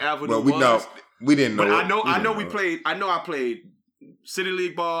know what the avenue was. We didn't know. But I played City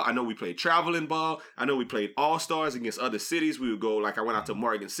League ball. I know we played traveling ball. I know we played All-Stars against other cities. We would go, like I went out to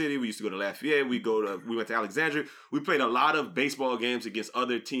Morgan City. We used to go to Lafayette. We went to Alexandria. We played a lot of baseball games against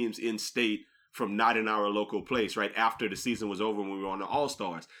other teams in state from not in our local place, right after the season was over when we were on the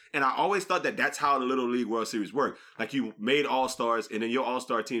All-Stars. And I always thought that that's how the Little League World Series worked. Like you made All-Stars and then your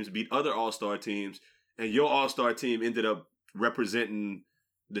All-Star teams beat other All-Star teams and your All-Star team ended up representing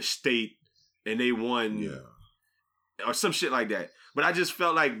the state and they won or some shit like that. But I just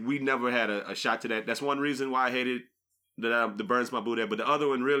felt like we never had a shot to that. That's one reason why I hated the Burns My Boo there. But the other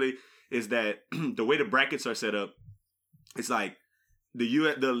one really is that the way the brackets are set up, it's like the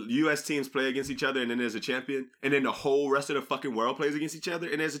U.S. teams play against each other and then there's a champion. And then the whole rest of the fucking world plays against each other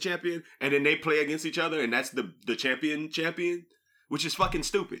and there's a champion. And then they play against each other and that's the champion, which is fucking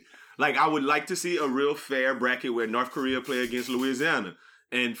stupid. Like, I would like to see a real fair bracket where North Korea play against Louisiana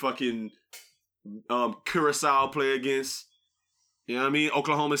and fucking Curacao play against, you know what I mean,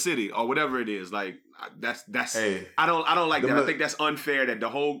 Oklahoma City or whatever it is. Like, that's I don't like that. I think that's unfair that the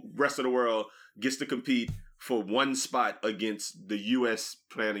whole rest of the world gets to compete for one spot against the U.S.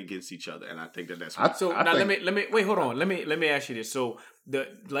 playing against each other, and I think that's. Let me wait. Hold on. Let me ask you this. So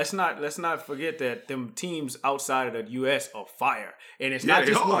let's not forget that them teams outside of the U.S. are fire, and it's not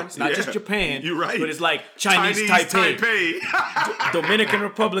just one. It's not just Japan. You're right. But it's like Chinese Taipei. Dominican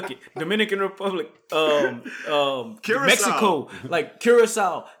Republic, Mexico, like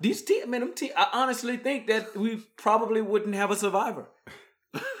Curacao. These teams, man, I honestly think that we probably wouldn't have a survivor.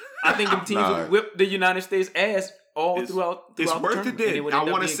 I think them teams would whip the United States ass throughout it's the worth tournament. it then. I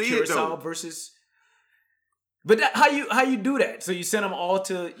want to see it though. But how you do that? So you send them all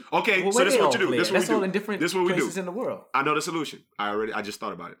to okay. So this is what you do. That's all in different places in the world. I know the solution. I just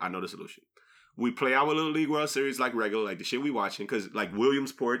thought about it. I know the solution. We play our Little League World Series like regular, like the shit we watching, because like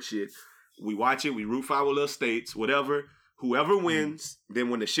Williamsport shit. We watch it. We root for our little states, whatever. Whoever wins, then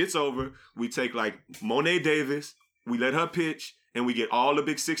when the shit's over, we take like Monet Davis. We let her pitch. And we get all the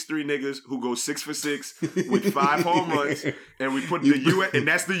big 6'3" niggas who go 6 for 6 with 5 home runs, and we put the US, and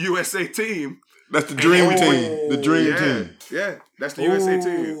that's the USA team. That's the dream team. The dream team. Yeah, that's the USA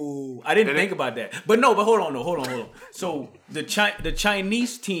team. I didn't think about that, but hold on. So the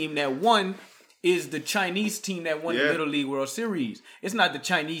Chinese team that won is the Chinese team that won the Little League World Series. It's not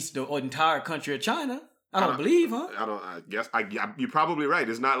the entire country of China. I don't believe, huh? I guess you're probably right.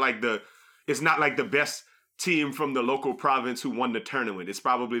 It's not like the best team from the local province who won the tournament. It's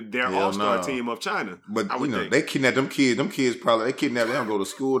probably their all-star team of China. But they kidnap them kids. Them kids probably they don't go to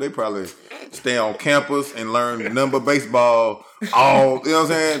school. They probably stay on campus and learn number baseball. All you know what I'm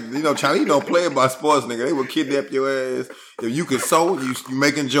saying? You know, Chinese don't play by sports, nigga. They will kidnap your ass. If you could sew, you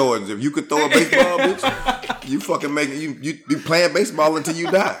making Jordans. If you could throw a baseball, bitch, you fucking making you be playing baseball until you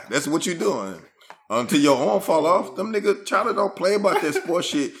die. That's what you doing. Until your arm fall off. Them nigga China don't play about that sports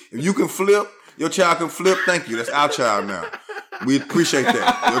shit. If you can flip. Your child can flip, thank you. That's our child now. We appreciate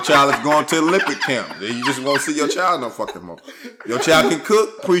that. Your child is going to the Olympic camp. You just won't see your child no fucking more. Your child can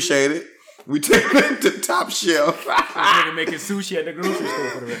cook, appreciate it. We take it to Top Shelf. Nigga making sushi at the grocery store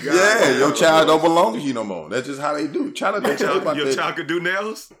for the rest. Yeah, your child don't belong to you no more. That's just how they do. China don't care about that. Your child can do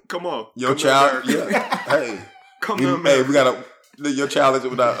nails? Come on. Your child, Hey. Hey, we got your child is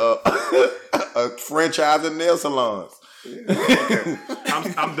without a franchise in nail salons. Okay.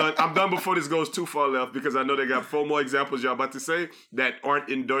 I'm done. I'm done before this goes too far left because I know they got 4 more examples y'all about to say that aren't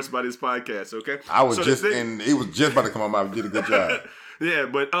endorsed by this podcast. Okay, I was he was just about to come on my did a good job. Yeah,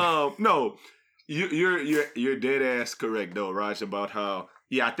 but no, you're dead ass correct though, Raj, about how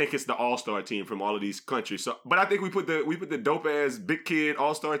I think it's the all-star team from all of these countries. So, but I think we put the dope ass big kid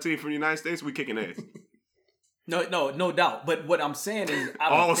all-star team from the United States. We kicking ass. No doubt. But what I'm saying is,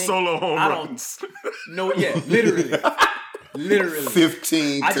 solo home runs. Literally.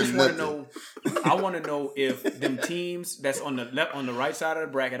 15. I just want to know. I want to know if them teams that's on the right side of the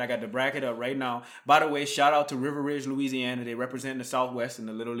bracket. I got the bracket up right now. By the way, shout out to River Ridge, Louisiana. They represent the Southwest in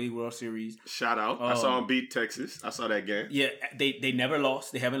the Little League World Series. Shout out. I saw them beat Texas. I saw that game. Yeah, they never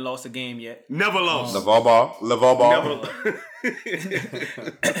lost. They haven't lost a game yet. Never lost. Laval Ball. Never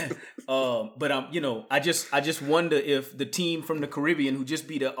But I just wonder if the team from the Caribbean who just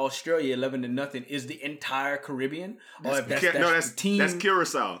beat Australia 11-0 is the entire Caribbean, or if that's the team. That's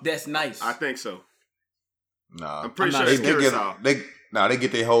Curacao. That's nice. I think so. Nah, I'm pretty sure it's Curacao. They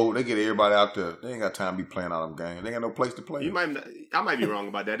get everybody out there. They ain't got time to be playing all them games. They ain't got no place to play. I might be wrong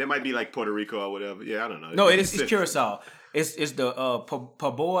about that. They might be like Puerto Rico or whatever. Yeah, I don't know. No, it's Curacao. It's the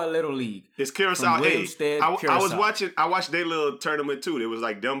Paboa Little League. It's Curacao. I watched their little tournament too. It was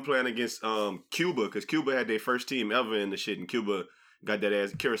like them playing against Cuba, because Cuba had their first team ever in the shit, and Cuba got that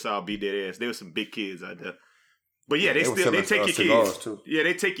ass. Curacao beat that ass. They were some big kids out there. But yeah, they take your kids. Too. Yeah,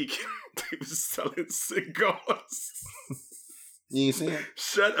 they take your kids. They was selling cigars. You ain't seen it?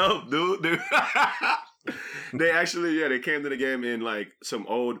 Shut up, dude. They actually, they came to the game in like some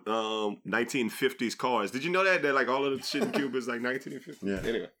old 1950s cars. Did you know that like all of the shit in Cuba is like 1950s? Yeah.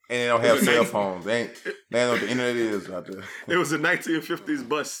 Anyway, and they don't have cell phones. They don't know what the internet is out there. It was a 1950s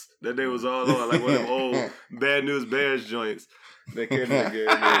bus that they was all on, like one of them old Bad News Bears joints. They came to the game.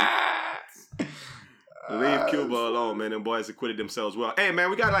 Man. Leave Cuba alone, man. Them boys acquitted themselves well. Hey, man,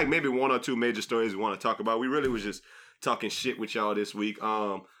 we got like maybe one or two major stories we want to talk about. We really was just talking shit with y'all this week.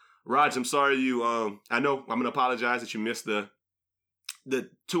 Raj, I'm sorry I know I'm gonna apologize that you missed the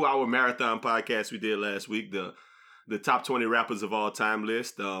 2-hour marathon podcast we did last week, the top 20 rappers of all time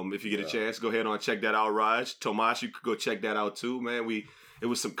list. If you get a chance, go ahead and check that out, Raj. Tomas, you could go check that out too, man. It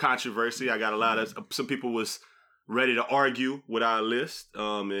was some controversy. I got some people was ready to argue with our list.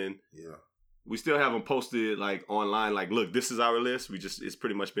 And we still haven't posted like online, like, look, this is our list. It's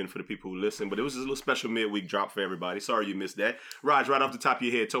pretty much been for the people who listen, but it was a little special midweek drop for everybody. Sorry you missed that. Raj, right off the top of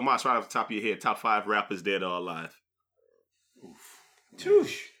your head. Tomas, right off the top of your head. Top 5 rappers dead or alive. Oof.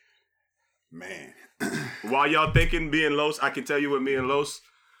 Man. While y'all thinking me and Los, I can tell you what me and Los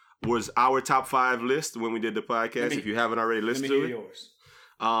was our top 5 list when we did the podcast. If you haven't already listened to it. Yours.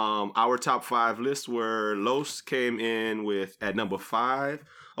 Our top 5 lists were Los came in with at number 5.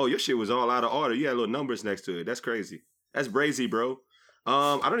 Oh, your shit was all out of order. You had little numbers next to it. That's crazy. That's brazy, bro.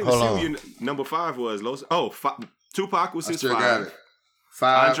 I don't even see what your number 5 was, Los. Oh, Tupac was his 5. Got it.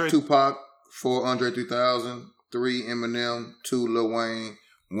 5, Tupac. 4, Andre 3000. 3, Eminem. 2, Lil Wayne.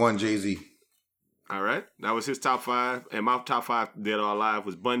 1, Jay-Z. All right. That was his top 5. And my top 5 dead or alive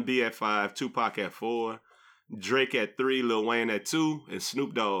was Bun B at 5, Tupac at 4, Drake at 3, Lil Wayne at 2, and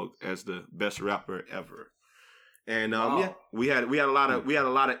Snoop Dogg as the best rapper ever. And we had a lot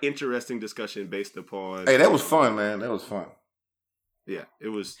of interesting discussion based upon. Hey, that was fun, man. That was fun. Yeah, it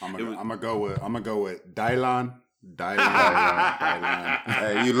was. I'm gonna go with Dylan.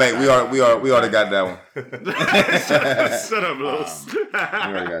 Hey, you late? We already got that one. Shut up, Los. We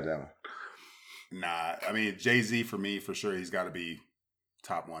already got that one. Nah, I mean Jay-Z for me for sure. He's got to be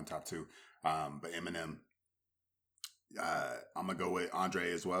top 1, top 2. But Eminem, I'm gonna go with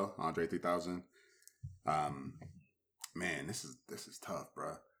Andre as well. Andre 3000. Man, this is tough,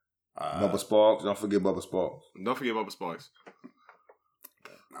 bro. Bubba Sparks. Don't forget Bubba Sparks. Don't forget Bubba Sparks.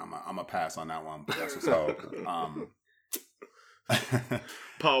 I'm a pass on that one, but that's what's up.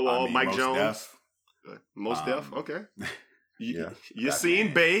 Paul Wall, Mike Jones. Most Def, okay. You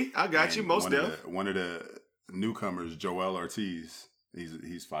seen Bay? I got you. Most Def. One of the newcomers, Joel Ortiz.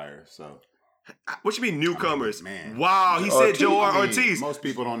 He's fire. So. What you mean newcomers? Man. Wow, he said Joel Ortiz. Most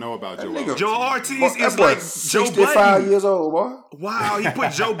people don't know about Joel Ortiz. Joel Ortiz is like Joe 65 Budden. years old, boy. Wow, he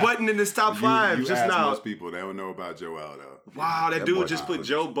put Joe Budden in his top 5 you just ask now. Most people, they don't know about Joel, though. Wow, that dude just put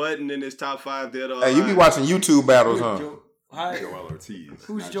Joe Budden in his top 5 dead or Hey, you be watching YouTube battles, huh? Joel Ortiz.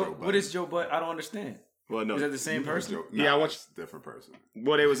 Who's Joe? What is Joe Budden? I don't understand. Well, no. Is that the same person? No, yeah, I watched different person.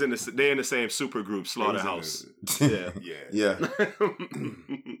 Well, they in the same super group, Slaughterhouse. Yeah.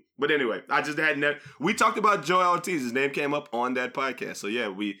 But anyway, I just had we talked about Joel Ortiz. His name came up on that podcast. So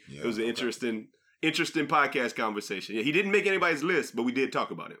it was an interesting podcast conversation. Yeah, he didn't make anybody's list, but we did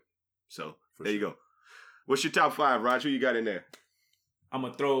talk about it. So there you go. What's your top 5, Raj? Who you got in there? I'm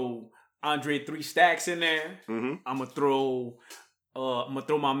gonna throw Andre 3 Stacks in there. Mm-hmm. I'm gonna throw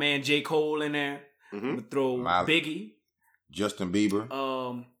my man J. Cole in there. Mm-hmm. I'm gonna throw Biggie, Justin Bieber.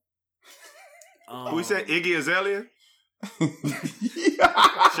 Who said Iggy Azalea? Shut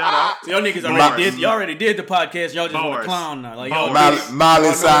up. So y'all niggas already did the podcast. Y'all just want to clown now. Like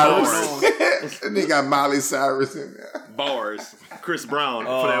Miley Cyrus. They got Miley Cyrus in there. Bars. Chris Brown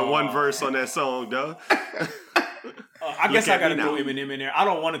for that one verse on that song, dog. I guess I gotta throw Eminem in there. I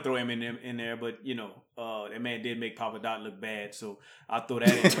don't want to throw Eminem in there, but you know, that man did make Papa Doc look bad, so I'll throw that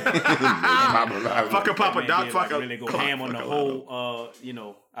in there. Fucking Papa Doc, fuck really go ham on the whole. You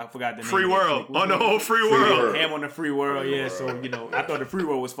know, I forgot the name. Free World on the whole Free World. Ham on the Free World, yeah. So you know, I thought the Free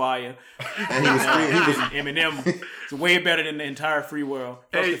World was fire. And he was Eminem. It's way better than the entire Free World.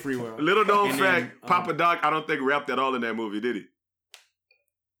 Fuck the Free World. Little known fact, Papa Doc, I don't think rapped at all in that movie, did he?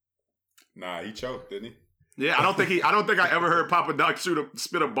 Nah, he choked, didn't he? Yeah, I don't think I ever heard Papa Doc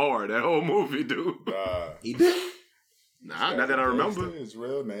spit a bar that whole movie, dude. He did. Nah, not that I remember. His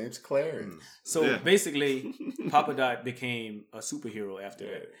real name's Clarence. So basically, Papa Doc became a superhero after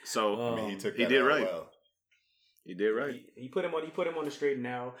that. So he took. He did right. Well. He did right. He put him on the straight and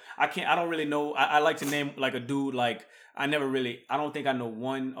narrow. I don't really know. I like to name like a dude like I don't think I know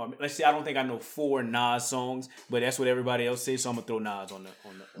one, or let's say I don't think I know 4 Nas songs, but that's what everybody else says. So I'm gonna throw Nas on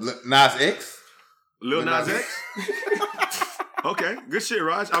the Nas X. Lil Nas X. Okay, good shit,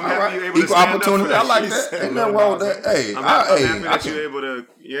 Raj. I'm happy you're able to equal stand opportunity. up I like that. Ain't nothing wrong with that. Hey, I'm happy that you're able to,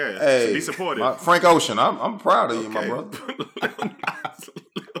 to be supportive. Frank Ocean, I'm proud of you, my brother. Lil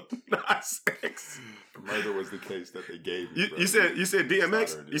Nas X. Murder was the case that they gave you. You said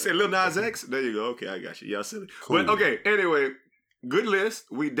DMX. You said Lil Nas X. There you go. Okay, I got you. Y'all silly. Cool. But okay, anyway, good list.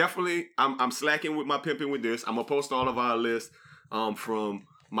 We definitely. I'm slacking with my pimping with this. I'm gonna post all of our lists from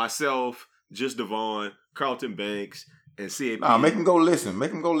myself, Just Devon, Carlton Banks, and CAP. Nah, make him go listen.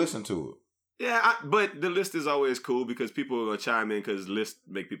 Make him go listen to it. Yeah, but the list is always cool because people are gonna chime in because lists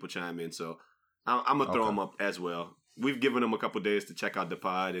make people chime in. So I'm gonna throw them up as well. We've given them a couple days to check out the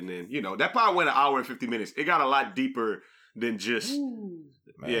pod, and then that pod went 1 hour and 50 minutes. It got a lot deeper than just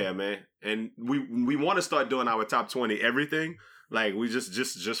man. And we want to start doing our top 20 everything. Like we just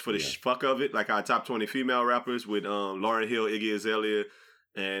for the fuck of it, like our top 20 female rappers with Lauryn Hill, Iggy Azalea,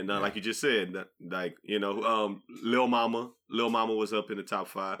 and like you just said, like Lil Mama was up in the top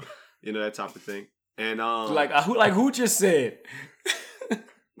 5, that type of thing. And who just said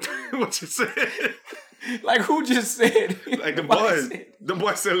what you said. Like who just said? Like the boys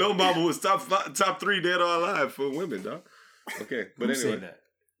said Lil Mama was top 3 dead or alive for women, dog. Okay, but who anyway. said that?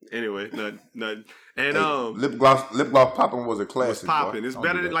 Anyway, nothing. And lip gloss popping was a classic. Was popping. It's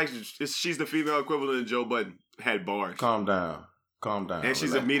better than she's the female equivalent of Joe Budden. Had bars. Calm down. And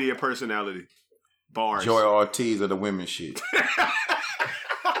she's a media personality. Bars. Joy Ortiz of the women's shit.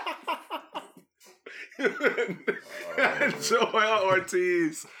 Joy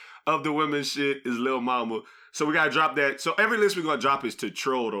Ortiz of the women's shit is Lil Mama. So we gotta drop that. So every list we're gonna drop is to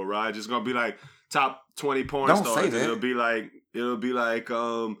troll though, right? It's gonna be like top 20 porn Don't stars. Say that. It'll be like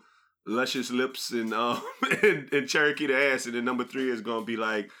Luscious Lips and and Cherokee the Ass, and then number 3 is gonna be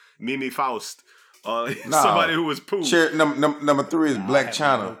like Mimi Faust. Somebody who was poo. Number 3 is Black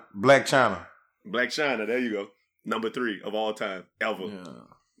China. Black China. Black China, there you go. Number 3 of all time ever.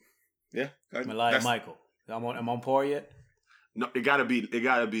 Yeah. Malaya Michael. Am I on par yet? No, it gotta be.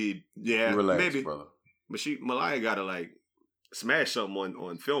 Relax, maybe, brother. But Malaya gotta like smash something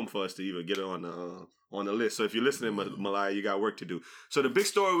on film for us to even get it on the list. So if you're listening, Malaya, you got work to do. So the big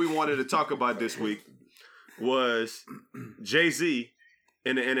story we wanted to talk about this week was Jay-Z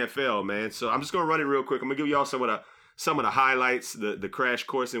in the NFL, man. So I'm just gonna run it real quick. I'm gonna give y'all some of the highlights, the crash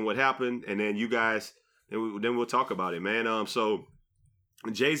course and what happened, and then you guys, then we'll talk about it, man. So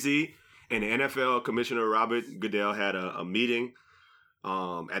Jay-Z and the NFL Commissioner Robert Goodell had a meeting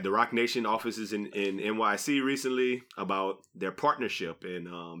at the Rock Nation offices in NYC recently about their partnership.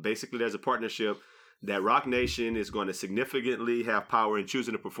 And basically there's a partnership that Rock Nation is going to significantly have power in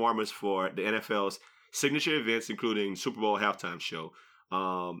choosing the performers for the NFL's signature events, including Super Bowl halftime show.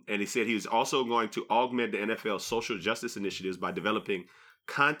 And he said he was also going to augment the NFL's social justice initiatives by developing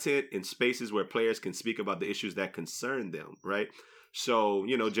content in spaces where players can speak about the issues that concern them, right? So,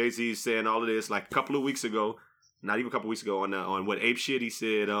 Jay-Z's saying all of this like a couple of weeks ago, not even a couple of weeks ago on what Ape Shit, he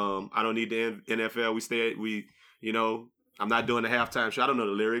said, I don't need the NFL. I'm not doing the halftime show. I don't know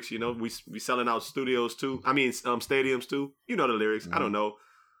the lyrics, we selling out studios too. I mean, stadiums too. You know the lyrics. Mm-hmm. I don't know.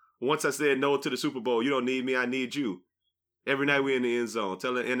 Once I said no to the Super Bowl, you don't need me, I need you. Every night we in the end zone.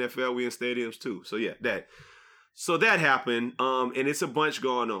 Tell the NFL we in stadiums too. So yeah, that. So that happened, and it's a bunch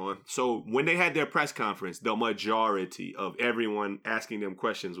going on. So when they had their press conference, the majority of everyone asking them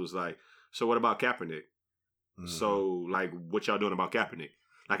questions was like, so what about Kaepernick? Mm-hmm. So, like, what y'all doing about Kaepernick?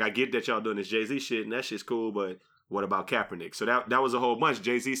 Like, I get that y'all doing this Jay-Z shit, and that shit's cool, but what about Kaepernick? So that was a whole bunch.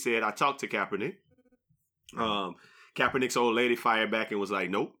 Jay-Z said, I talked to Kaepernick. Kaepernick's old lady fired back and was like,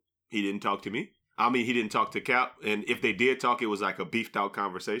 nope, he didn't talk to me. I mean, he didn't talk to Cap, and if they did talk, it was like a beefed out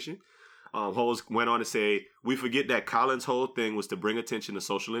conversation. Holmes went on to say, we forget that Colin's whole thing was to bring attention to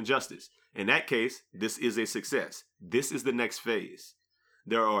social injustice. In that case, this is a success. This is the next phase.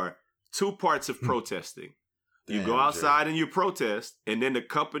 There are two parts of protesting. You go outside and you protest, and then the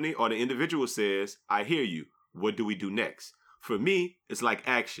company or the individual says, I hear you. What do we do next? For me, it's like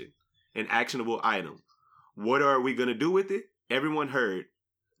action, an actionable item. What are we going to do with it? Everyone heard.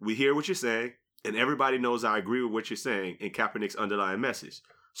 We hear what you're saying, and everybody knows I agree with what you're saying in Kaepernick's underlying message.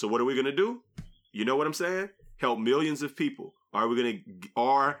 So what are we going to do? You know what I'm saying? Help millions of people.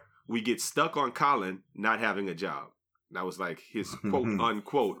 Or we get stuck on Colin not having a job. That was like his quote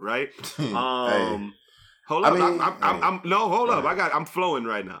unquote, right? Hold up. I'm flowing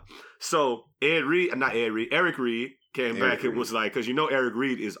right now. So Eric Reed came back and was like, because you know Eric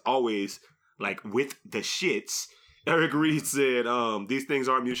Reed is always like with the shits. Eric Reed said, these things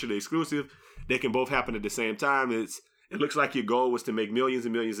aren't mutually exclusive. They can both happen at the same time. It looks like your goal was to make millions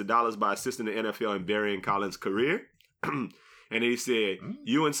and millions of dollars by assisting the NFL in burying Colin's career. And he said,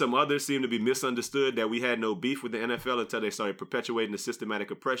 you and some others seem to be misunderstood that we had no beef with the NFL until they started perpetuating the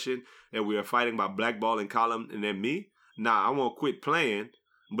systematic oppression that we are fighting by blackballing Colin and then me. Nah, I won't quit playing,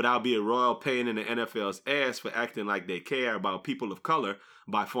 but I'll be a royal pain in the NFL's ass for acting like they care about people of color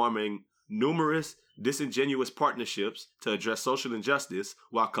by forming numerous disingenuous partnerships to address social injustice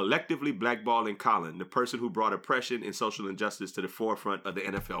while collectively blackballing Colin, the person who brought oppression and social injustice to the forefront of the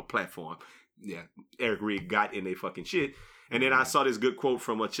NFL platform. Yeah, Eric Reed got in their fucking shit. And then I saw this good quote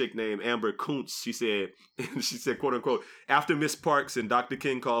from a chick named Amber Kuntz. She said, quote unquote, after Miss Parks and Dr.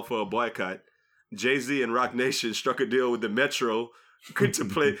 King called for a boycott, Jay-Z and Rock Nation struck a deal with the Metro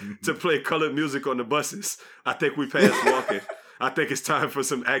to play colored music on the buses. I think we passed walking. I think it's time for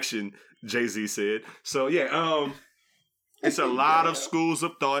some action, Jay-Z said. So yeah, it's a lot of schools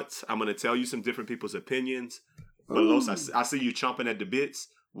of thoughts. I'm gonna tell you some different people's opinions. But Los, I see you chomping at the bits.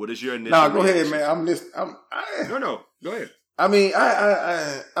 What is your initial? No, go ahead, man. No, go ahead. I mean,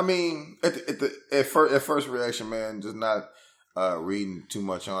 at first reaction, man, just not reading too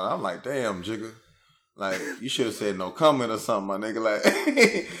much on it. I'm like, damn, Jigga. Like, you should have said no comment or something, my nigga. Like,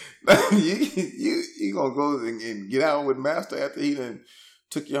 you gonna go and get out with Master after he done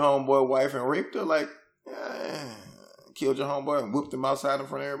took your homeboy wife and raped her? Like, killed your homeboy and whooped him outside in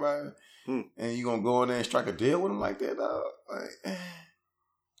front of everybody? And you gonna go in there and strike a deal with him like that, dog? Like,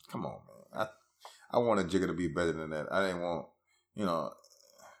 come on, man. I wanted Jigga to be better than that. I didn't want,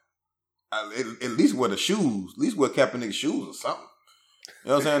 at least wear the shoes. At least wear Kaepernick's shoes or something. You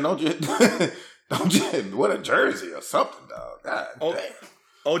know what I'm saying? Don't just wear a jersey or something, dog. God damn.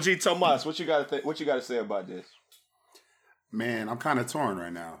 OG Tomas, what you got to say about this? Man, I'm kind of torn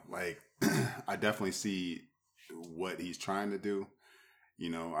right now. Like, I definitely see what he's trying to do.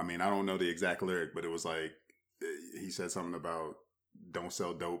 I mean, I don't know the exact lyric, but it was like he said something about don't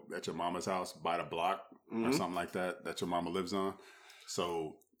sell dope at your mama's house, buy the block or something like that your mama lives on.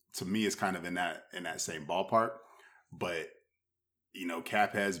 So to me, it's kind of in that same ballpark. But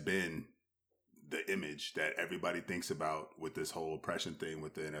Cap has been the image that everybody thinks about with this whole oppression thing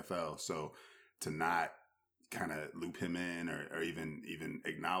with the NFL. So to not kind of loop him in or even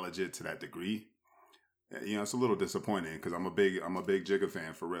acknowledge it to that degree, it's a little disappointing because I'm a big Jigga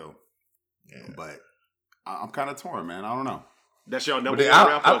fan for real. Yeah. But I'm kind of torn, man. I don't know. That's your number one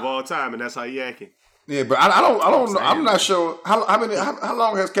rapper of all time, and that's how you acting. Yeah, but I don't know. I'm not sure how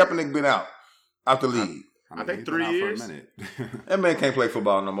long has Kaepernick been out the league? I think 3 years. That man can't play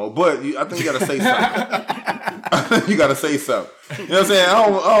football no more. But I think you got to say something. You got to say something. You know what I'm saying?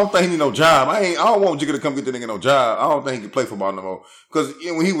 I don't think he need no job. I don't want Jigga to come get the nigga no job. I don't think he can play football no more. Because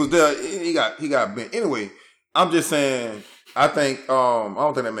when he was there, he got bent. Anyway, I'm just saying. I think I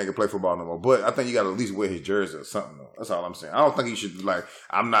don't think that man can play football no more. But I think you got to at least wear his jersey or something. Though. That's all I'm saying. I don't think he should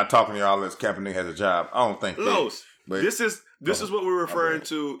I'm not talking to y'all unless Kaepernick has a job. I don't think. Los, this is what we're referring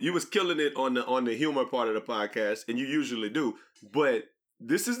to. You was killing it on the humor part of the podcast, and you usually do. But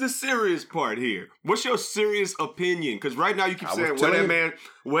this is the serious part here. What's your serious opinion? Because right now you keep saying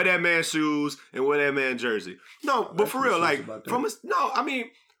wear that man shoes and wear that man jersey. No, but for real, like I mean,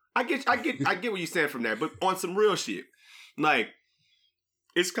 I get what you're saying from that. But on some real shit, like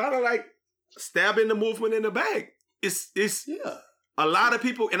it's kind of like stabbing the movement in the back. It's a lot of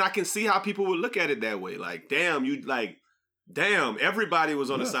people, and I can see how people would look at it that way. Like, damn, everybody was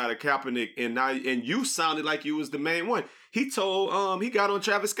on the side of Kaepernick, and you sounded like you was the main one. He told, he got on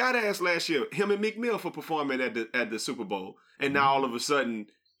Travis Scott ass last year, him and Meek Mill for performing at the Super Bowl, and now all of a sudden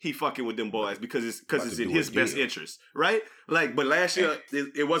he fucking with them boys because it's in his best interest, right? Like, but last year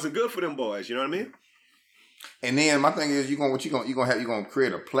it wasn't good for them boys. You know what I mean? And then my thing is, you're gonna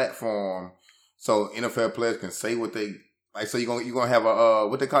create a platform so NFL players can say what they Like, so you gonna have a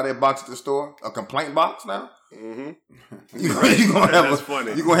what they call that box at the store? A complaint box now? Mm-hmm. you gonna have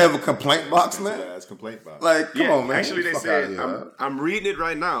funny. You gonna have a complaint box now? Yeah, it's complaint box. Like, come on, man. Actually, they said I'm reading it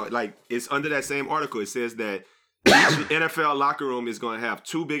right now. Like, it's under that same article. It says that each NFL locker room is going to have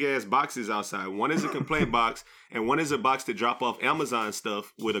 2 big ass boxes outside. One is a complaint box, and one is a box to drop off Amazon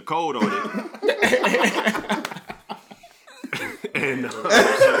stuff with a code on it. And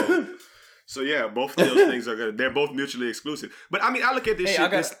so yeah, both of those things they're both mutually exclusive. But I mean, I look at this shit.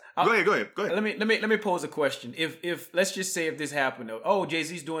 Go ahead. Let me pose a question. If let's just say if this happened,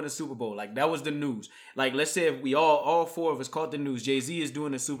 Jay-Z's doing a Super Bowl, like that was the news. Like, let's say if we all 4 of us caught the news, Jay-Z is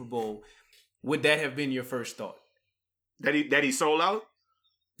doing a Super Bowl, would that have been your first thought? That he sold out?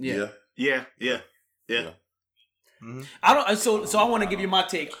 Yeah. Mm-hmm. I don't. So I want to give you my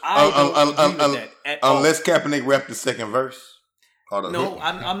take. I don't agree with that at all. Unless Kaepernick rapped the second verse. No,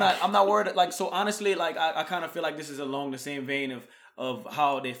 I'm not worried. Like, so honestly, like I kind of feel like this is along the same vein of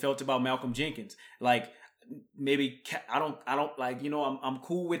how they felt about Malcolm Jenkins. Like, maybe I don't like, I'm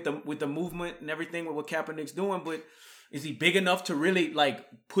cool with the movement and everything with what Kaepernick's doing, but is he big enough to really like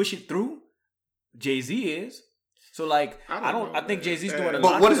push it through? Jay-Z is. So like I think Jay-Z's doing a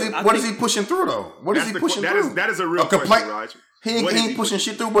lot. But what is he pushing through though? What is he pushing through? That is a real question, Raj. He ain't pushing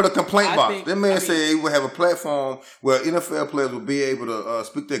shit through, but a complaint box. That man said he would have a platform where NFL players would be able to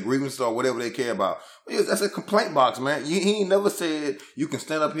speak their grievances or whatever they care about. That's a complaint box, man. He ain't never said you can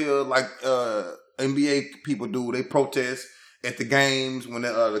stand up here like NBA people do. They protest at the games when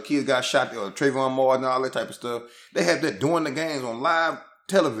the kids got shot, or Trayvon Martin and all that type of stuff. They have that during the games on live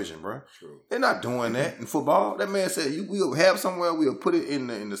television, bro. True. They're not doing that in football. That man said we'll have somewhere, we'll put it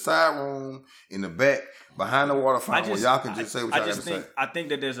in the side room, in the back, behind the water fountain, where y'all can just say what y'all got to say. I think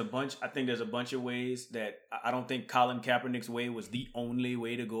that there's a bunch of ways that I don't think Colin Kaepernick's way was the only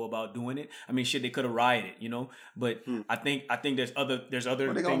way to go about doing it. I mean, shit, they could have rioted, but I think there's other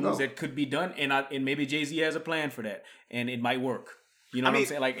things that could be done, and maybe Jay-Z has a plan for that, and it might work. You know what I'm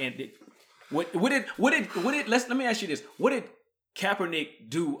saying? Like, and would it? Let me ask you this: what did Kaepernick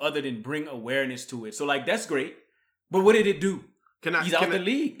do other than bring awareness to it? So like, that's great, but what did it do? He's out the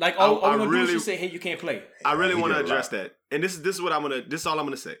league. Like, all we're gonna do is just say, "Hey, you can't play." I really want to address that, and this is what this is all I'm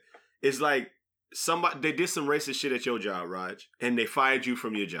gonna say. It's like they did some racist shit at your job, Raj, and they fired you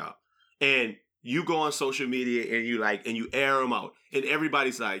from your job, and you go on social media and you air them out, and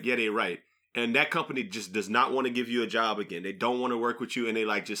everybody's like, "Yeah, they're right," and that company just does not want to give you a job again. They don't want to work with you, and they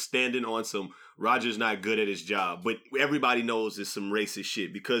like just standing on some Roger's not good at his job, but everybody knows it's some racist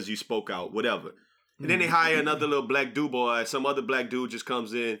shit because you spoke out, whatever. And then they hire another little black dude boy. Some other black dude just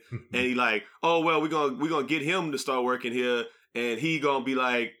comes in and he like, oh well, we're gonna get him to start working here, and he gonna be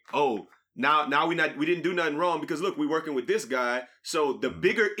like, oh, now we didn't do nothing wrong because look, we're working with this guy. So the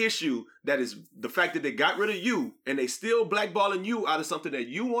bigger issue that is the fact that they got rid of you and they still blackballing you out of something that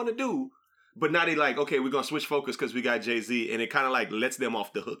you want to do, but now they like, okay, we're gonna switch focus because we got Jay-Z, and it kind of like lets them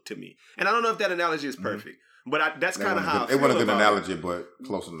off the hook to me. And I don't know if that analogy is perfect. But that's kind of how it wasn't a good analogy, but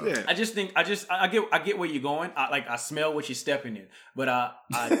close enough. Yeah. I get where you're going. I smell what you're stepping in, but I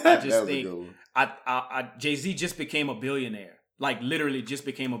just think Jay-Z just became a billionaire. Like, literally just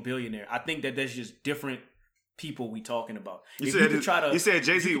became a billionaire. I think that there's just different people we talking about. You said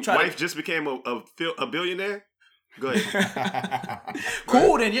Jay-Z's wife just became a billionaire? Go ahead.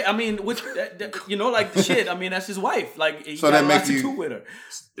 Cool, then. Yeah, I mean, like shit. I mean, that's his wife. Like, he got lots to do with her.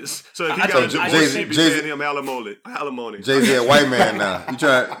 So if he got Jay-Z paying him alimony. Jay-Z a white man now.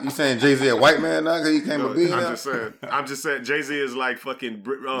 You saying Jay-Z a white man now because he came a billionaire? I'm just saying Jay-Z is like fucking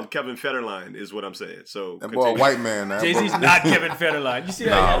Kevin Federline is what I'm saying. So that boy a white man now. Jay-Z's not Kevin Federline. You see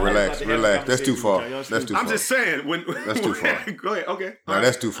that? Nah, relax. That's too far. I'm just saying that's too far. Go ahead. Okay. No,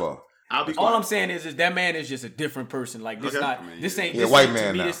 that's too far. All I'm saying is that man is just a different person. Like, this this ain't this white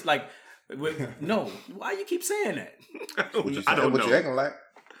man. To me, this like no. Why you keep saying that? I don't know. What you acting like?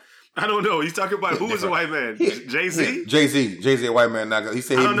 I don't know. He's talking about who is a white man? Jay-Z? Jay-Z a white man now. He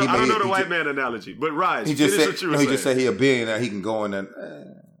said I don't know the white man analogy, but Rise. He just said he a billionaire. He can go in and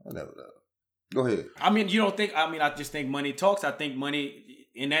whatever. Go ahead. I mean, you don't think? I mean, I just think money talks. I think money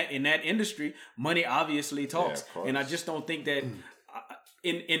in that industry, money obviously talks, and I just don't think that.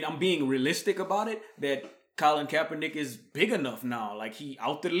 And I'm being realistic about it, that Colin Kaepernick is big enough now. Like, he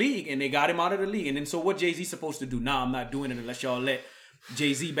out the league, and they got him out of the league. And then so what Jay-Z supposed to do? Nah, I'm not doing it unless y'all let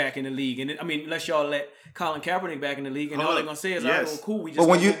Jay-Z back in the league. And unless y'all let Colin Kaepernick back in the league. And all they're going to say is, oh, cool, we just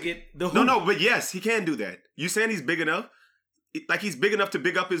go get the hoop. No, but yes, he can do that. You saying he's big enough? Like, he's big enough to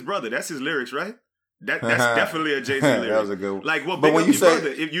big up his brother. That's his lyrics, right? That's definitely a Jay-Z lyric. That was a good one. Like, well, big up your brother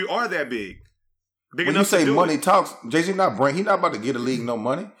if you are that big. When you say money talks, Jay-Z he not about to get the league no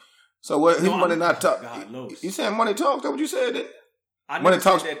money. So what? His money not talk. You saying money talks? That's what you said. Didn't you? Money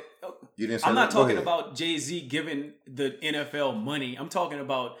talks. That, you didn't say I'm not that. talking about Jay-Z giving the NFL money. I'm talking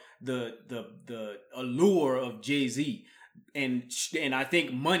about the allure of Jay-Z, and I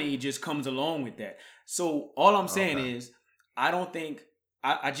think money just comes along with that. So all I'm saying is, I don't think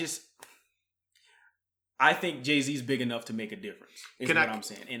I think Jay-Z's big enough to make a difference. Is what I'm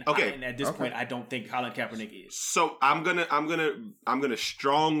saying. And and at this point, I don't think Colin Kaepernick is. So I'm gonna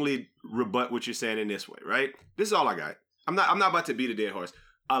strongly rebut what you're saying in this way, right? This is all I got. I'm not about to beat a dead horse.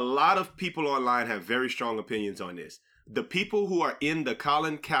 A lot of people online have very strong opinions on this. The people who are in the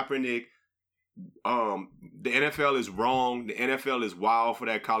Colin Kaepernick, the NFL is wrong. The NFL is wild for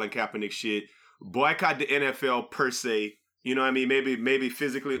that Colin Kaepernick shit. Boycott the NFL per se. You know what I mean? Maybe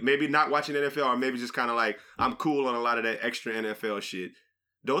physically, maybe not watching NFL, or maybe just kind of like, I'm cool on a lot of that extra NFL shit.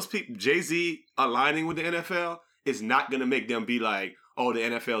 Those people, Jay-Z aligning with the NFL is not going to make them be like, oh, the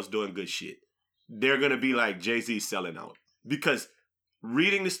NFL's doing good shit. They're going to be like, Jay-Z's selling out. Because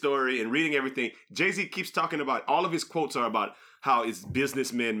reading the story and reading everything, Jay-Z keeps talking about, all of his quotes are about how it's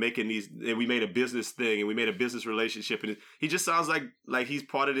businessmen making these, and we made a business thing, and we made a business relationship. And he just sounds like he's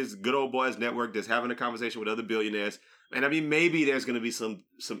part of this good old boys network that's having a conversation with other billionaires. And I mean, maybe there's going to be some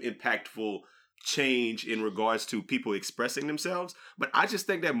impactful change in regards to people expressing themselves. But I just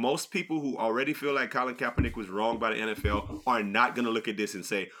think that most people who already feel like Colin Kaepernick was wrong by the NFL are not going to look at this and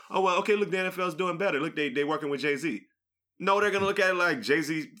say, oh, well, okay, look, the NFL's doing better. Look, they working with Jay-Z. No, they're going to look at it like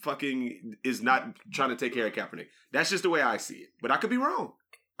Jay-Z fucking is not trying to take care of Kaepernick. That's just the way I see it. But I could be wrong.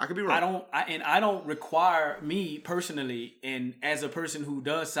 I don't require, me personally, and as a person who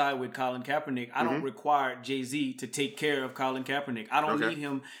does side with Colin Kaepernick, I don't require Jay-Z to take care of Colin Kaepernick. I don't need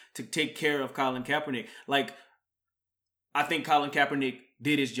him to take care of Colin Kaepernick. Like, I think Colin Kaepernick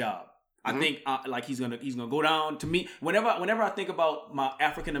did his job. I think he's gonna go down. To me, whenever I think about my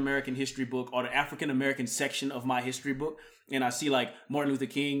African American history book, or the African American section of my history book, and I see like Martin Luther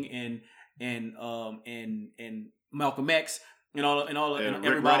King and Malcolm X, and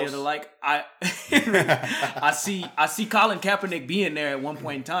everybody of the like, I see Colin Kaepernick being there at one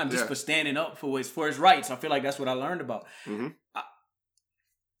point in time just for standing up for his rights. I feel like that's what I learned about.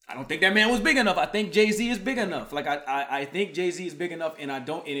 I don't think that man was big enough. I think Jay-Z is big enough. Like I think Jay-Z is big enough, and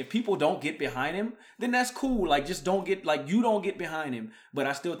if people don't get behind him, then that's cool. Like, just don't get behind him. But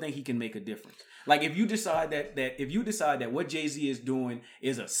I still think he can make a difference. Like, if you decide that what Jay-Z is doing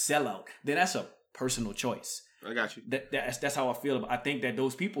is a sellout, then that's a personal choice. I got you. That's how I feel about it. I think that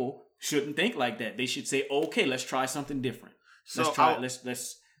those people shouldn't think like that. They should say, okay, let's try something different. So let's try it.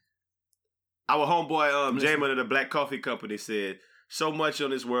 Let's. Our homeboy Jamin of the Black Coffee Company said, so much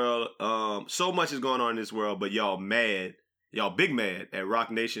on this world, so much is going on in this world, but y'all big mad at Rock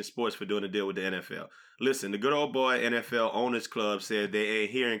Nation Sports for doing a deal with the NFL. Listen, the good old boy NFL Owners Club said they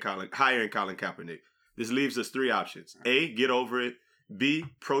ain't hiring Colin Kaepernick. This leaves us three options. A, get over it. B,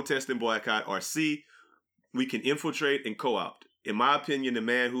 protest and boycott. Or C, we can infiltrate and co-opt. In my opinion, the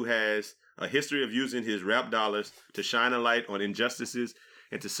man who has a history of using his rap dollars to shine a light on injustices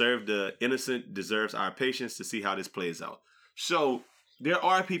and to serve the innocent deserves our patience to see how this plays out. So there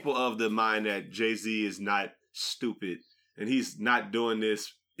are people of the mind that Jay-Z is not stupid and he's not doing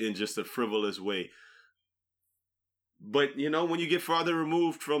this in just a frivolous way. But, when you get farther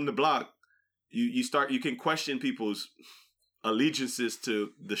removed from the block, you can question people's allegiances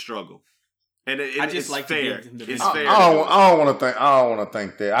to the struggle. And it's like fair. It's fair. I don't want to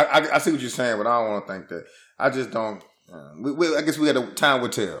think that. I see what you're saying, but I don't want to think that. I just don't. I guess we got to. Time will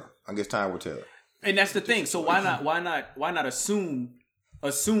tell. And that's the thing. So why not assume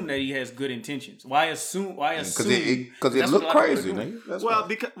that he has good intentions? Why assume? Because it looked crazy.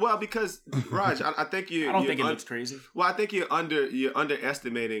 Because Raj, I think you. I don't think it looks crazy. Well, I think you're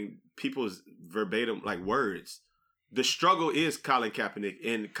underestimating people's verbatim words. The struggle is Colin Kaepernick,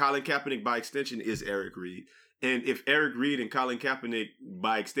 and Colin Kaepernick by extension is Eric Reid. And if Eric Reid and Colin Kaepernick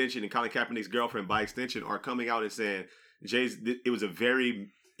by extension, and Colin Kaepernick's girlfriend by extension, are coming out and saying it was a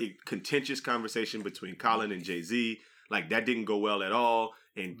very contentious conversation between Colin and Jay-Z, like that didn't go well at all,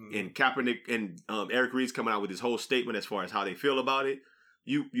 and Kaepernick and Eric Reid's coming out with his whole statement as far as how they feel about it.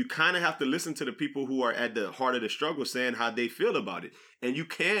 You kind of have to listen to the people who are at the heart of the struggle saying how they feel about it, and you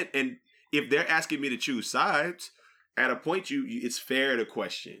can't. And if they're asking me to choose sides, at a point, it's fair to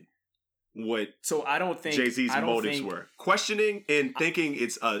question what I don't think Jay-Z's motives were. Questioning and thinking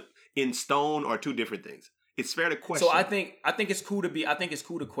it's in stone are two different things. It's fair to question. So I think it's cool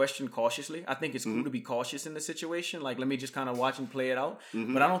to question cautiously. I think it's cool to be cautious in the situation. Like, let me just kind of watch and play it out.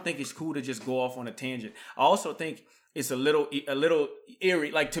 But I don't think it's cool to just go off on a tangent. I also think it's a little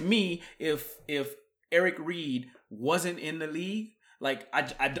eerie. Like, to me, if Eric Reid wasn't in the league, Like,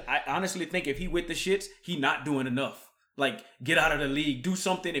 I honestly think if he with the shits, he not doing enough. Like, get out of the league, do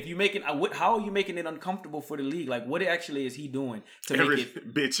something. If you making, how are you making it uncomfortable for the league? Like, what actually is he doing to make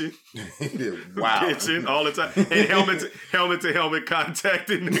it bitching? Wow, bitching all the time, and helmet to helmet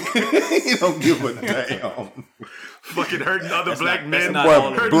contact. He don't give a damn. Fucking hurting other black men.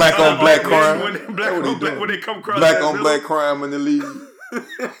 Black on black crime. When they come across black on black crime in the league.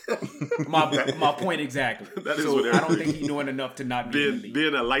 my point exactly. That is so what I don't think he's doing enough to not be in the league.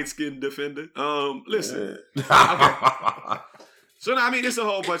 Being a light skinned defender. Listen. Okay. So I mean, it's a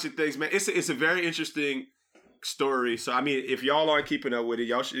whole bunch of things, man. It's a very interesting story. So I mean, if y'all aren't keeping up with it,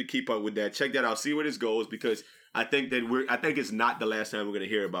 y'all should keep up with that. Check that out. See where this goes, because I think it's not the last time we're gonna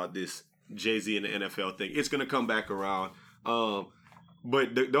hear about this Jay-Z and the NFL thing. It's gonna come back around.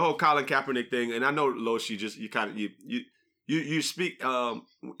 But the whole Colin Kaepernick thing, and I know Los, you speak,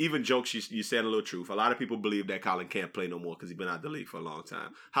 even jokes, you saying a little truth. A lot of people believe that Colin can't play no more because he's been out of the league for a long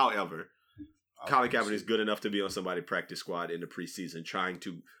time. However, Colin Kaepernick is good enough to be on somebody's practice squad in the preseason, trying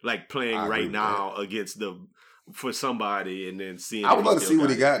to, like, playing right now against for somebody, and then seeing. I would love to see what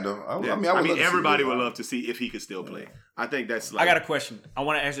he got, though. I mean, everybody would love to see if he could still play. I think that's like. I got a question. I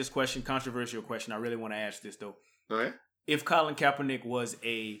want to ask this question, controversial question. I really want to ask this, though. All right. If Colin Kaepernick was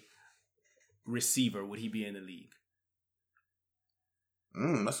a receiver, would he be in the league?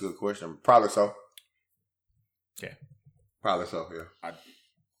 That's a good question. Probably so. Okay. Probably so, yeah.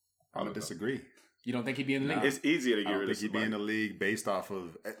 I would disagree. You don't think he'd be in the league? It's easier to get rid of somebody. He'd be in the league based off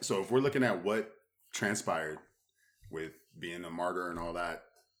of... So if we're looking at what transpired with being a martyr and all that,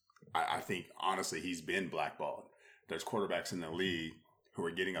 I think, honestly, he's been blackballed. There's quarterbacks in the league who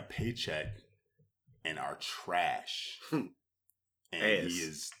are getting a paycheck and are trash. And he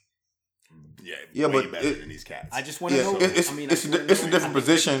is... Yeah, way better than these cats. I just want to know. It's a different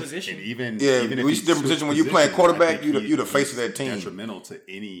position. And even it's a different position when you're playing quarterback. You're the face of that team. Detrimental to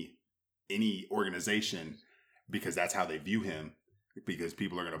any organization, because that's how they view him. Because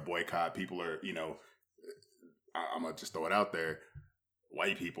people are going to boycott. People are, I'm gonna just throw it out there.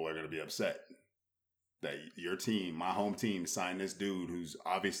 White people are going to be upset that your team, my home team, signed this dude who's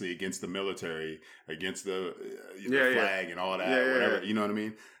obviously against the military, against the flag and all that, whatever. Yeah. You know what I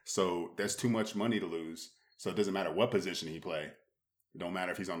mean? So there's too much money to lose. So it doesn't matter what position he play. It don't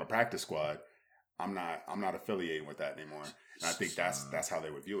matter if he's on the practice squad. I'm not affiliating with that anymore. And I think that's how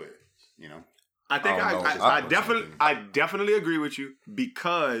they would view it. I think I definitely agree with you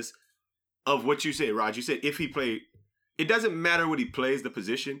because of what you said, Raj. You said if he played, it doesn't matter what he plays, the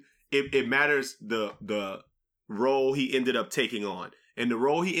position. It matters the role he ended up taking on. And the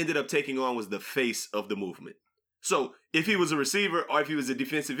role he ended up taking on was the face of the movement. So if he was a receiver, or if he was a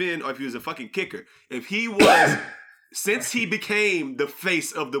defensive end, or if he was a fucking kicker, if he was, since he became the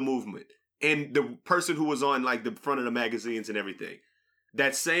face of the movement and the person who was on like the front of the magazines and everything,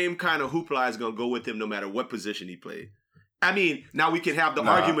 that same kind of hoopla is going to go with him no matter what position he played. I mean, now we can have the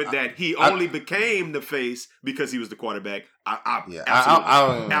argument that he only became the face because he was the quarterback. Absolutely.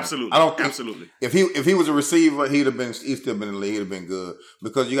 Absolutely. If he was a receiver, he'd still been in the league. He'd have been good,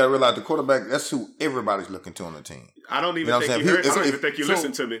 because you got to realize the quarterback. That's who everybody's looking to on the team. I don't even think you heard. I don't even think you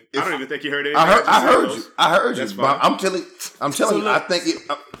listened to me. I don't even think you heard anything. I heard you. But I'm telling you. I think it.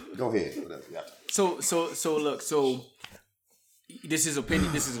 Go ahead. So look. So this is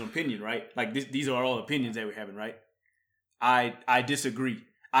opinion. This is an opinion, right? Like these are all opinions that we're having, right? I disagree.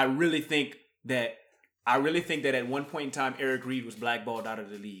 I really think that at one point in time, Eric Reid was blackballed out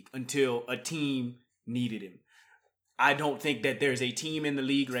of the league until a team needed him. I don't think that there's a team in the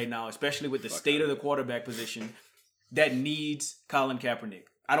league right now, especially with the state of the quarterback position, that needs Colin Kaepernick.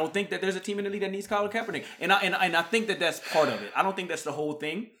 I don't think that there's a team in the league that needs Colin Kaepernick. And I think that that's part of it. I don't think that's the whole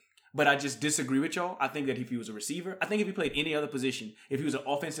thing. But I just disagree with y'all. I think that if he was a receiver, I think if he played any other position, if he was an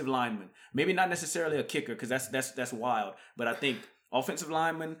offensive lineman, maybe not necessarily a kicker, because that's wild. But I think offensive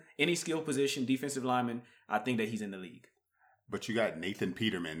lineman, any skill position, defensive lineman, I think that he's in the league. But you got Nathan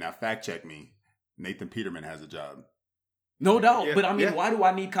Peterman. Now fact check me. Nathan Peterman has a job. No doubt, but I mean, why do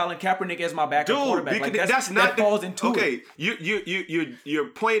I need Colin Kaepernick as my backup quarterback? Like that falls into it. Your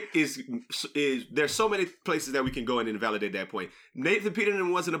point is there's so many places that we can go in and validate that point. Nathan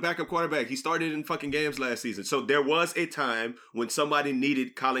Peterman wasn't a backup quarterback. He started in fucking games last season. So there was a time when somebody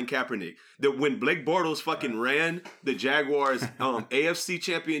needed Colin Kaepernick. That when Blake Bortles fucking ran the Jaguars AFC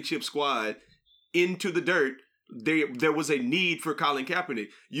Championship squad into the dirt, there was a need for Colin Kaepernick.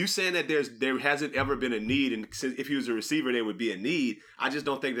 You saying that there hasn't ever been a need, and if he was a receiver, there would be a need. I just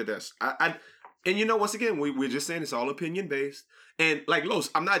don't think that that's. And once again, we're just saying it's all opinion based. And like Los,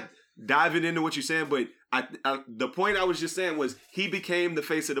 I'm not diving into what you're saying, but the point I was just saying was he became the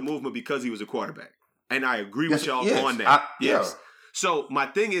face of the movement because he was a quarterback, and I agree with y'all on that. Yes. So my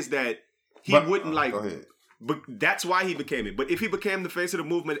thing is that he wouldn't like. Go ahead. But that's why he became it. But if he became the face of the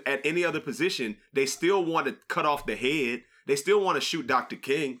movement at any other position, they still want to cut off the head. They still want to shoot Dr.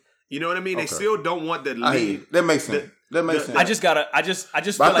 King. You know what I mean? Okay. They still don't want the lead. That makes sense. That makes sense. I just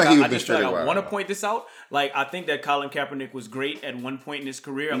feel like I want to point this out. Like, I think that Colin Kaepernick was great at one point in his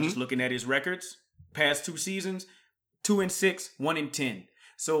career. I'm just looking at his records. Past 2 seasons, 2-6, 1-10.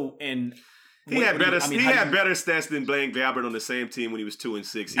 So, and he had better stats than Blaine Gabbert on the same team when he was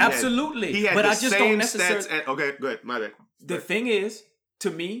 2-6. Absolutely. He had but the I just same don't necessarily. stats. Okay, go ahead. My bad. The thing is,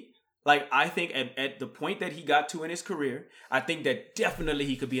 to me, like, I think at the point that he got to in his career, I think that definitely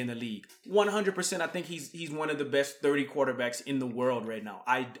he could be in the league. 100%, I think he's one of the best 30 quarterbacks in the world right now.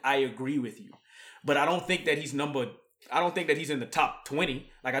 I agree with you. But I don't think that he's in the top 20.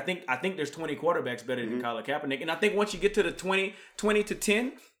 Like, I think there's 20 quarterbacks better than Colin Kaepernick. And I think once you get to the 20 to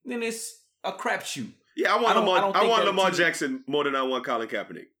 10, then it's a crapshoot. Yeah, I want Lamar Jackson more than I want Colin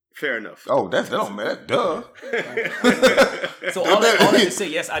Kaepernick. Fair enough. Oh, that's man. Duh. So all that to say,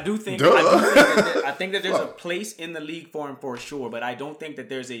 yes, I think that there's a place in the league for him for sure, but I don't think that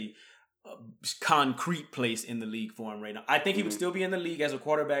there's a concrete place in the league for him right now. I think he would still be in the league as a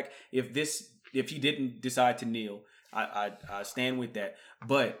quarterback if he didn't decide to kneel. I stand with that.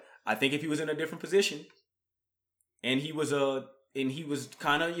 But I think if he was in a different position and he was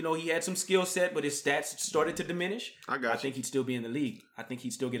kind of, he had some skill set, but his stats started to diminish. I think he'd still be in the league. I think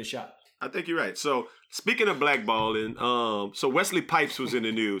he'd still get a shot. I think you're right. So, speaking of blackballing, so Wesley Pipes was in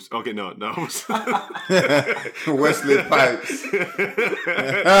the news. Okay, no. Wesley Pipes.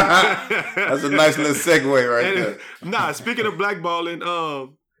 That's a nice little segue right there. Nah, speaking of blackballing,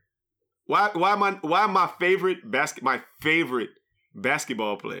 why my favorite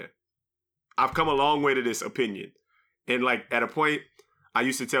basketball player? I've come a long way to this opinion. And like at a point, I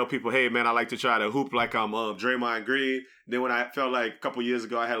used to tell people, hey, man, I like to try to hoop like I'm Draymond Green. Then when I felt like a couple years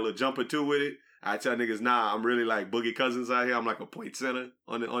ago I had a little jump or two with it, I tell niggas, nah, I'm really like Boogie Cousins out here. I'm like a point center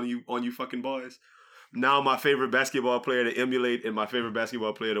on you fucking boys. Now my favorite basketball player to emulate and my favorite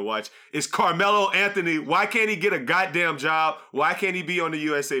basketball player to watch is Carmelo Anthony. Why can't he get a goddamn job? Why can't he be on the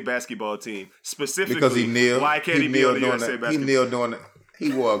USA basketball team? Specifically, because he kneeled. Why can't he be on the USA basketball team? He kneeled doing it.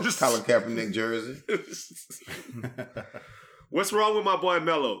 He wore a Colin Kaepernick jersey. What's wrong with my boy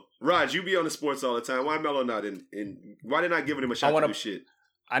Melo? Raj, you be on the sports all the time. Why Melo not in? Why they not giving him a shot to do shit?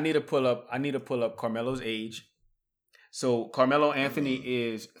 I need to pull up Carmelo's age. So Carmelo Anthony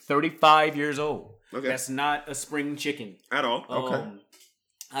is 35 years old. Okay. That's not a spring chicken at all. Okay.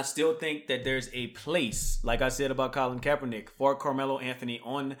 I still think that there's a place, like I said about Colin Kaepernick, for Carmelo Anthony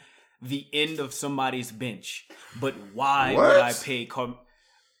on the end of somebody's bench. But why would I pay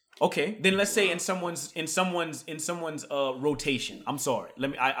Okay, then let's say in someone's rotation. I'm sorry.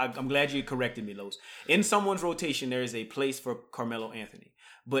 I'm glad you corrected me, Los. In someone's rotation, there is a place for Carmelo Anthony.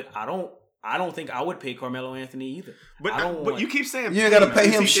 But I don't think I would pay Carmelo Anthony either. But you keep saying you ain't got to pay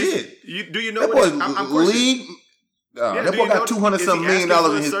him shit. Do you know that boy league? That boy got $200-something million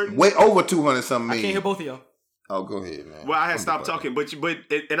in his way over $200-something million. I can't hear both of y'all. Oh, go ahead, man. Well, I had stopped talking, but I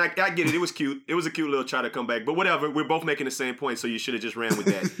get it. It was cute. It was a cute little try to come back. But whatever, we're both making the same point, so you should have just ran with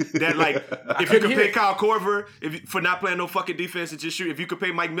that. That like, if you could pay Kyle Korver for not playing no fucking defense and just shoot, if you could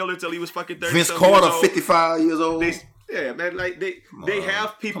pay Mike Miller till he was fucking 30. Vince Carter, 55 years old. Yeah, man. Like they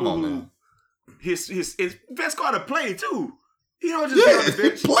have people who his Vince Carter played too. You know, just be on the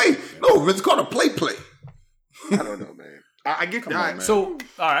bench. Play. No, Vince Carter play. I don't know, man. I get that. So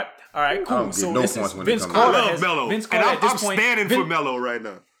all right, cool. So no Vince Carter. I love Melo. Vince Carter, and I'm standing for Melo right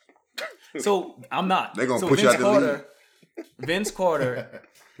now. So I'm not. They're gonna push out the league. Vince Carter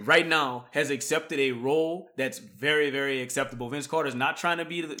right now has accepted a role that's very, very acceptable. Vince Carter's not trying to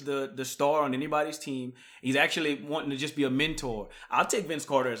be the star on anybody's team. He's actually wanting to just be a mentor. I'll take Vince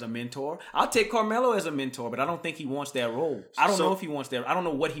Carter as a mentor. I'll take Carmelo as a mentor, but I don't think he wants that role. I don't know if he wants that. I don't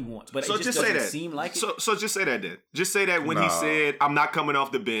know what he wants, but it just doesn't seem like it. So just say that then. Just say that when he said, I'm not coming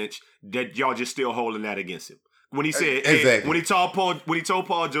off the bench, that y'all just still holding that against him. When he said, hey, when he told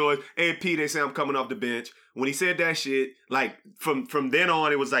Paul George, hey, P, they say I'm coming off the bench. When he said that shit, like from then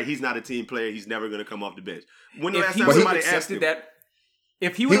on, it was like he's not a team player. He's never going to come off the bench. When the last time somebody asked him that,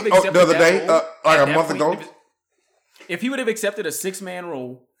 if he would have accepted the other day, role, like a month ago, if he would have accepted a 6-man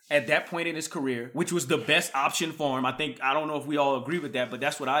role at that point in his career, which was the best option for him, I don't know if we all agree with that, but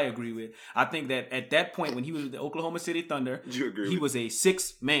that's what I agree with. I think that at that point when he was with the Oklahoma City Thunder, he was a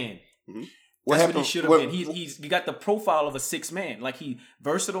 6-man. Mm-hmm. That's what he should have been. He got the profile of a 6-man. Like, he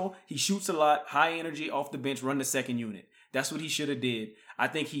versatile, he shoots a lot, high energy off the bench, run the second unit. That's what he should have did. I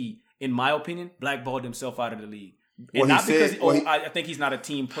think he, in my opinion, blackballed himself out of the league. And not because I think he's not a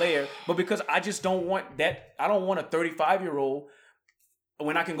team player, but because I just don't want that. I don't want a 35-year-old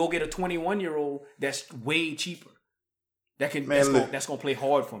when I can go get a 21-year-old that's way cheaper. That's gonna play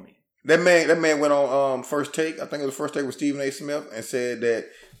hard for me. That man went on First Take. I think it was First Take with Stephen A. Smith, and said that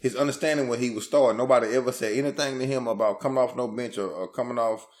his understanding when he was starting, nobody ever said anything to him about coming off no bench or coming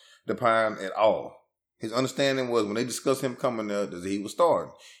off the pine at all. His understanding was when they discussed him coming there, that he was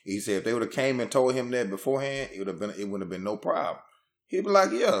starting. He said if they would have came and told him that beforehand, it wouldn't have been no problem. He'd be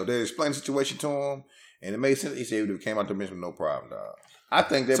like, yeah, they explained the situation to him, and it made sense. He said he would have came out the bench with no problem, dog. I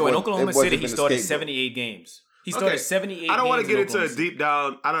think that. So in Oklahoma City, he started 78 games. He started 78 games. I don't want to get into a deep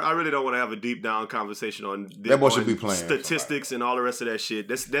down. I really don't want to have a deep down conversation on that boy should be playing statistics and all the rest of that shit.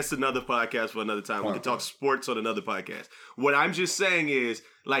 That's another podcast for another time. We can talk sports on another podcast. What I'm just saying is,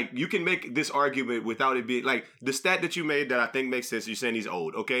 like, you can make this argument without it being like the stat that you made that I think makes sense. You're saying he's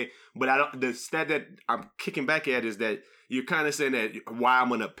old, okay? But the stat that I'm kicking back at is that you're kind of saying that why I'm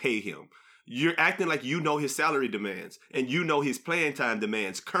gonna pay him. You're acting like you know his salary demands and you know his playing time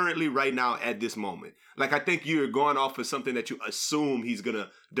demands currently right now at this moment. Like, I think you're going off of something that you assume he's going to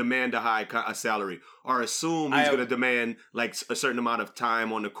demand a salary or assume he's going to demand like a certain amount of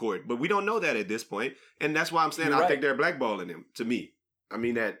time on the court. But we don't know that at this point. And that's why I'm saying I think they're blackballing him, to me. I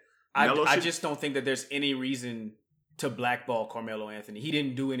mean, that I just don't think that there's any reason to blackball Carmelo Anthony. He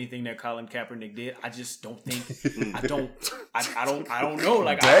didn't do anything that Colin Kaepernick did. I just don't think. I don't know.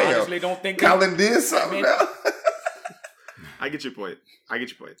 Like, damn. I honestly don't think Colin did something. I get your point.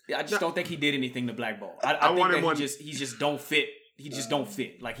 Yeah, I just don't think he did anything to blackball. I think that he just don't fit. He just don't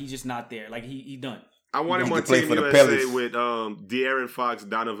fit. Like, he's just not there. Like, he done. I want him on Team USA with De'Aaron Fox,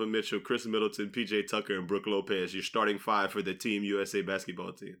 Donovan Mitchell, Chris Middleton, PJ Tucker, and Brook Lopez. Your starting five for the Team USA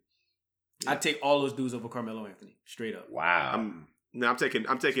basketball team. Yeah. I'd take all those dudes over Carmelo Anthony, straight up. Wow. I'm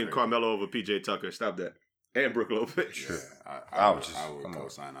taking Carmelo over PJ Tucker. Stop that. And Brook Lopez. Sure. I would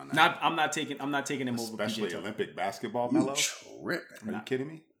co-sign on that. I'm not taking him especially over PJ Tucker. Especially Olympic basketball, Melo. Are you kidding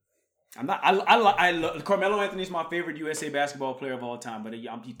me? I'm not. I love Carmelo Anthony's my favorite USA basketball player of all time, but he's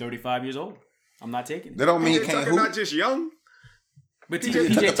 35 years old. I'm not taking him. That don't mean he can't hoop. Not just young. But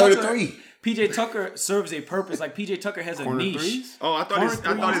PJ Tucker serves a purpose. Like, PJ Tucker has a niche. Threes? Oh, I thought his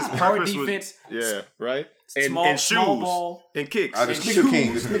purpose was yeah, right. And shoes, small ball, and kicks, the sneaker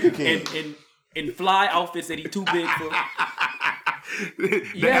king, and fly outfits that he too big for.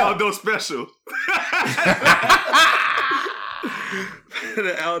 The Aldo special.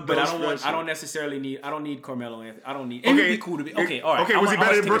 But I don't necessarily need. I don't need Carmelo Anthony. I don't need. Okay, it'd be cool to be. Okay, all right. Okay, was he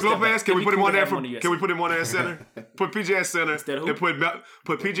better than Brook Lopez? Can we put him on there? Can we put him on there at center? Put PJ at center and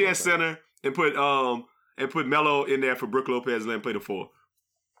put PJ at center and put Melo in there for Brook Lopez and let him play the 4.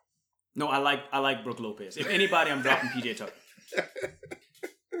 No, I like Brook Lopez. If anybody, I'm dropping PJ Tucker.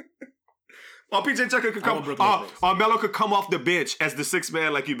 Or PJ Tucker could come. Or Melo could come off the bench as the 6th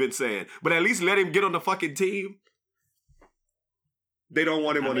man, like you've been saying. But at least let him get on the fucking team. They don't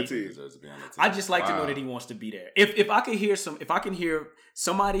want him on the team. I just like to know that he wants to be there. If I can hear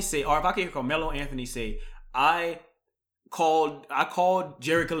somebody say, or if I can hear Carmelo Anthony say, I called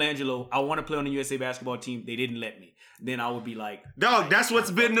Jerry Colangelo, I want to play on the USA basketball team, they didn't let me. Then I would be like, dog, that's what's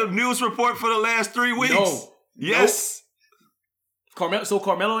been the news report for the last 3 weeks. No. Yes. Nope. So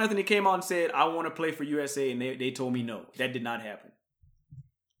Carmelo Anthony came out and said, I want to play for USA, and they told me no. That did not happen.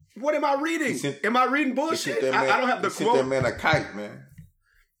 What am I reading? Am I reading bullshit? I don't have the quote. That man a kite, man.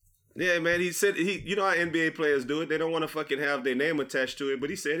 Yeah, man. He said you know how NBA players do it. They don't want to fucking have their name attached to it, but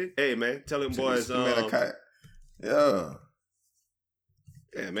he said it. Hey, man, tell him boys. Man a kite. Yeah.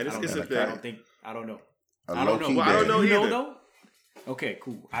 Yeah, man. It's a thing. I don't know. I don't know. Well, I don't know either. You don't know? Okay,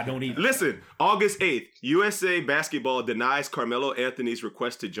 cool. I don't either. Listen, August 8th, USA Basketball denies Carmelo Anthony's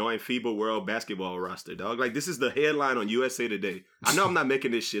request to join FIBA World Basketball roster, dog. Like, this is the headline on USA Today. I know I'm not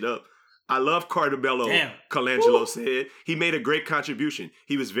making this shit up. I love Carmelo, Colangelo said. He made a great contribution.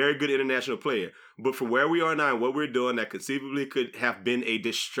 He was a very good international player. But for where we are now and what we're doing, that conceivably could have been a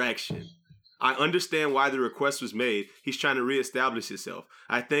distraction. I understand why the request was made. He's trying to reestablish himself.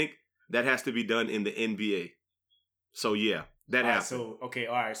 I think that has to be done in the NBA. So, yeah. That happened.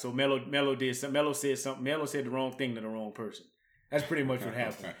 So Melo did something. Melo said something. Melo said the wrong thing to the wrong person. That's pretty much what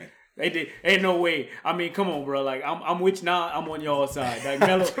happened. They did. Ain't no way. I mean, come on, bro. Like, I'm with now. I'm on y'all side. Like,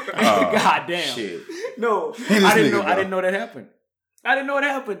 Melo. Goddamn. Shit. No, I didn't know. I didn't know that happened. I didn't know what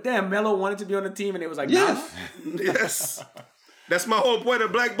happened. Damn, Melo wanted to be on the team, and it was like, yes, nah. Yes. That's my whole point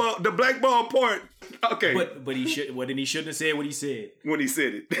of the blackball part. Okay, but he should. Well, then he shouldn't have said what he said when he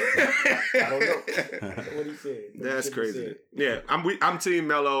said it. I don't know what he said. That's crazy. Yeah, I'm Team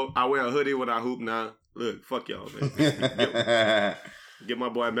Melo. I wear a hoodie when I hoop now. Look, fuck y'all, man. Get my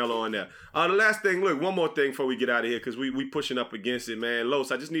boy Melo on there. The last thing, look, one more thing before we get out of here, because we pushing up against it, man.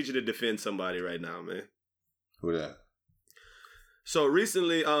 Los, I just need you to defend somebody right now, man. Who that? So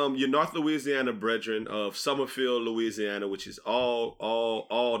recently, your North Louisiana brethren of Summerfield, Louisiana, which is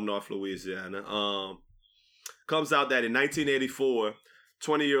all North Louisiana, comes out that in 1984,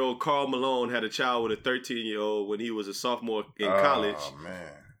 20-year-old Karl Malone had a child with a 13-year-old when he was a sophomore in college. Oh,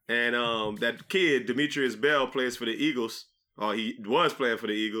 man. And that kid, Demetrius Bell, plays for the Eagles. Or he was playing for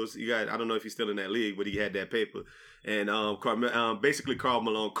the Eagles. I don't know if he's still in that league, but he had that paper. And basically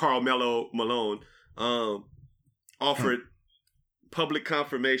Carmelo Malone offered public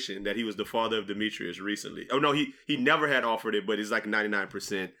confirmation that he was the father of Demetrius recently. Oh, no, he never had offered it, but it's like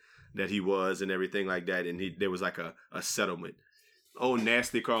 99% that he was and everything like that. And there was like a settlement. Oh,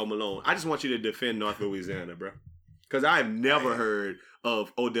 nasty Karl Malone. I just want you to defend North Louisiana, bro. Because I have never heard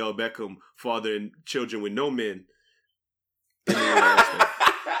of Odell Beckham fathering children with no men.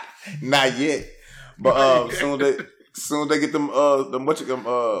 Not yet. But soon they get them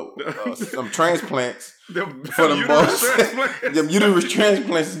some transplants for them boys. Them uterus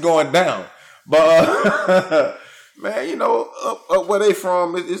transplants is going down. But man, you know, up where they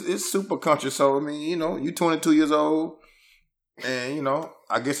from, it's super country. So I mean, you know, you 22 years old. And, you know,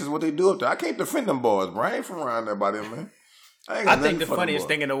 I guess it's what they do up there. I can't defend them boys, bro. I ain't from around there by them, man. I think the funniest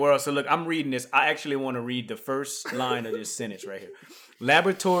thing in the world, so look, I'm reading this. I actually want to read the first line of this sentence right here.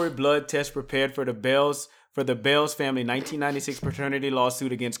 Laboratory blood test prepared for the Bells family 1996 paternity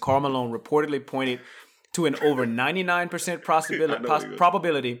lawsuit against Karl Malone reportedly pointed to an over 99%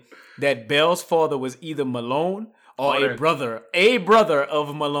 probability that Bell's father was either Malone or a brother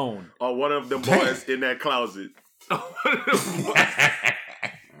of Malone. Or one of the boys in that closet.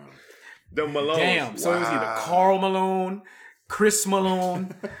 The Malone. Damn. So it was either Karl Malone, Chris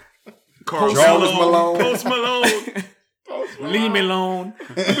Malone, Charles Malone, Post Malone, Lee Malone.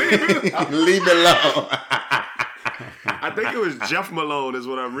 Lee Malone. I think it was Jeff Malone is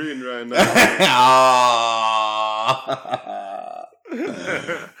what I'm reading right now.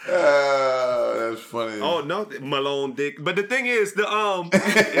 That's funny. Oh no, Malone dick. But the thing is,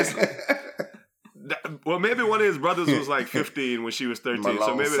 well, maybe one of his brothers was like 15 when she was 13. Malone,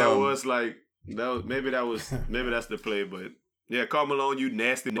 so maybe that was like maybe that's the play. But yeah, Karl Malone, you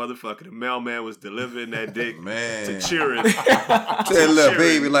nasty motherfucker. The mailman was delivering that dick to cheering. To that little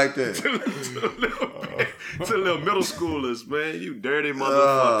baby like that. To little middle schoolers, man. You dirty motherfucker.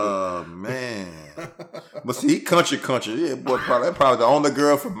 Oh man. But see, he country. Yeah, boy, probably the only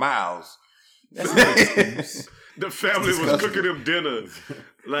girl for miles. The family was cooking him dinner.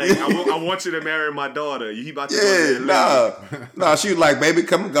 Like, I want you to marry my daughter. He about to nah. She was like, baby,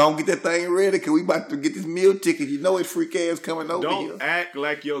 come on, get that thing ready, cause we about to get this meal ticket. You know his freak ass coming over here. Don't act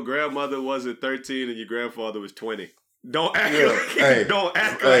like your grandmother wasn't 13 and your grandfather was 20. Don't act like it. Don't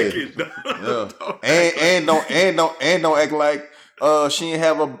act like it. Don't act like she didn't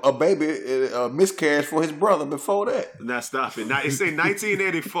have a baby, a miscarriage for his brother before that. Now stop it. Now it say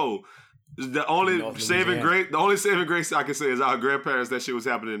 1984. The only saving grace I can say is our grandparents. That shit was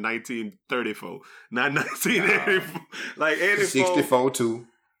happening in 1934, not 1984. Like 84, 64 too.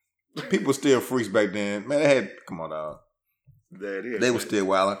 People still freaks back then. Man, they had come on, dog. They were still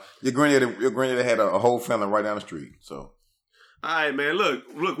wilding. Your granddaddy had a whole family right down the street. So, all right, man.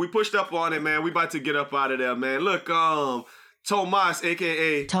 Look, we pushed up on it, man. We about to get up out of there, man. Look, Tomas,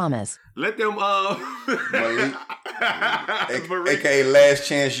 aka Thomas. Let them aka Last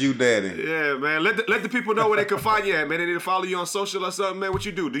Chance You Daddy. Yeah, man. Let the people know where they can find you at, man. They need to follow you on social or something, man. What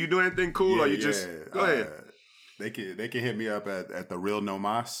you do? Do you do anything cool or you just go ahead? They can hit me up at the Real No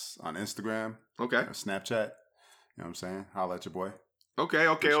Mas on Instagram. Okay. Snapchat. You know what I'm saying? Holla at your boy. Okay.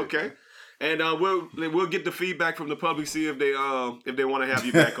 And we'll get the feedback from the public, see if they want to have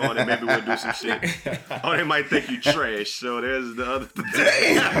you back on, and maybe we'll do some shit. Or they might think you trash. So there's the other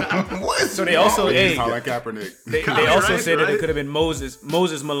thing. So they also like Kaepernick. They also said that it could have been Moses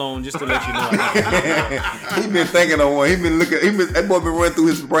Malone, just to let you know. He been thinking of one. That boy been running through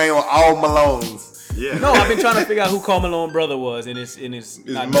his brain on all Malones. Yeah. No, I've been trying to figure out who Karl Malone brother was, and it's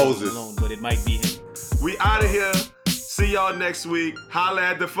not Moses Malone, but it might be him. We out of here. See y'all next week. Holla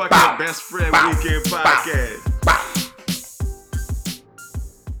at the fucking Best Friend Weekend Podcast.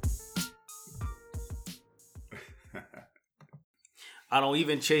 I don't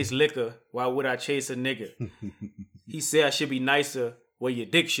even chase liquor. Why would I chase a nigga? He said I should be nicer. Well, your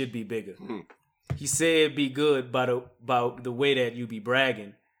dick should be bigger. He said it'd be good about the way that you be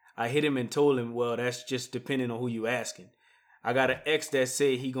bragging. I hit him and told him, well, that's just depending on who you asking. I got an ex that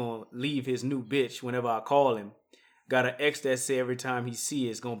say he gonna leave his new bitch whenever I call him. Got an ex that say every time he see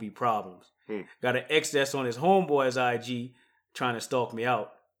it's gonna be problems. Got an ex that's on his homeboy's IG trying to stalk me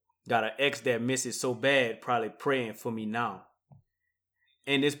out. Got an ex that misses so bad, probably praying for me now.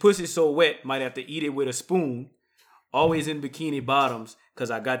 And this pussy so wet, might have to eat it with a spoon. Always in bikini bottoms, cause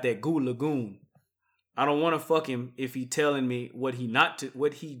I got that goo lagoon. I don't want to fuck him if he telling me what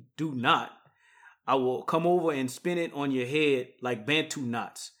he do not. I will come over and spin it on your head like Bantu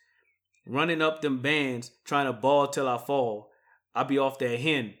knots. Running up them bands, trying to ball till I fall. I be off that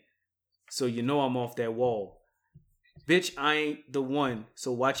hen, so you know I'm off that wall. Bitch, I ain't the one,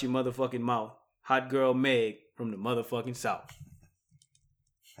 so watch your motherfucking mouth. Hot girl Meg from the motherfucking South.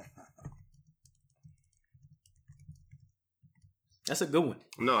 That's a good one.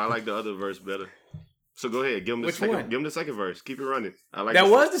 No, I like the other verse better. So go ahead, give him the second. Give him the second verse. Keep it running. I like that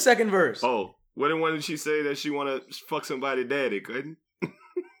was the second verse. Oh, when did she say that she want to fuck somebody daddy? Couldn't?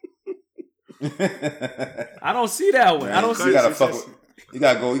 I don't see that one. Man, I don't see. You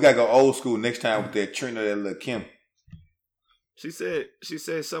gotta go old school next time with that Trina, that little Kim. She said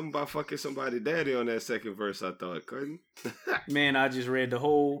something about fucking somebody daddy on that second verse. I thought, couldn't? Man, I just read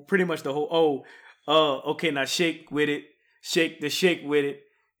pretty much the whole. Okay, now shake with it. Shake with it.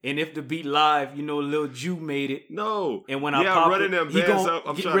 And if the beat live, you know, Lil Jew made it. No. And when I pop running them bands up,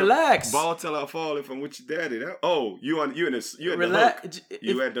 I'm trying relax. To ball till I fall if I'm with your daddy. You at the hook.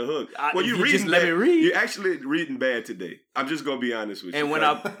 You at the hook. Well, you reading. Just let me read. You're actually reading bad today. I'm just gonna be honest with you. And when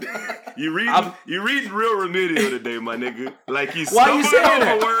you reading real remedial today, my nigga. Like you stumbling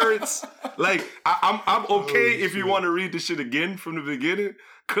over words. Like I'm okay if you want to read the shit again from the beginning,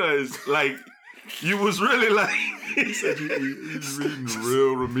 cause like. You was really like... He said you're reading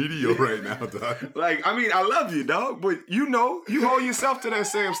real remedial right now, dog. Like, I mean, I love you, dog, but you know, you hold yourself to that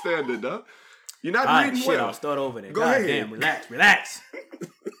same standard, dog. You're not reading well. I'll start over there. Go ahead. Damn, relax.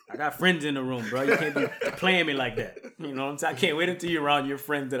 I got friends in the room, bro. You can't be playing me like that. You know what I'm saying? I can't wait until you're around your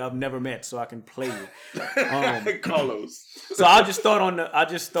friends that I've never met so I can play you. Carlos. So I'll just start on the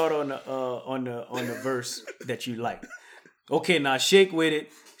verse that you like. Okay, now shake with it.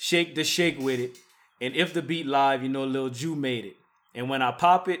 Shake with it. And if the beat live, you know Lil Jew made it. And when I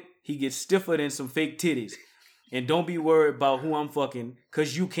pop it, he gets stiffer than some fake titties. And don't be worried about who I'm fucking,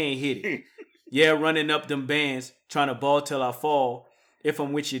 cause you can't hit it. Yeah, running up them bands, trying to ball till I fall. If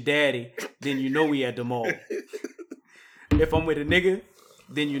I'm with your daddy, then you know we at the mall. If I'm with a nigga,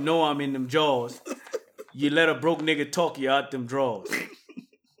 then you know I'm in them jaws. You let a broke nigga talk you out them draws.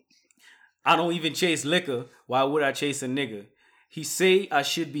 I don't even chase liquor. Why would I chase a nigga? He say I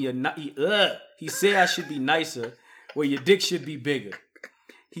should be nicer, where your dick should be bigger.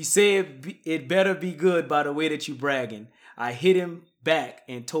 He said it better be good by the way that you bragging. I hit him back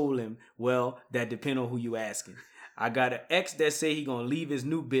and told him, well, that depend on who you asking. I got an ex that say he gonna leave his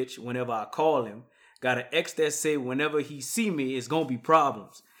new bitch whenever I call him. Got an ex that say whenever he see me, it's gonna be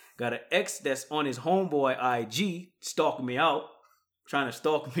problems. Got an ex that's on his homeboy IG, stalking me out, trying to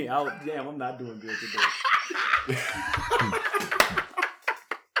stalk me out. Damn, I'm not doing good today.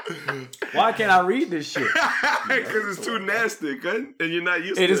 Why can't I read this shit? Because it's too nasty, and you're not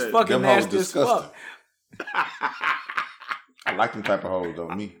used to it. It is fucking nasty as fuck. I like them type of hoes, though,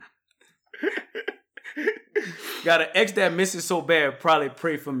 me. Got an ex that misses so bad, probably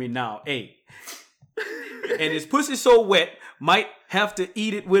pray for me now. Hey. And his pussy so wet, might have to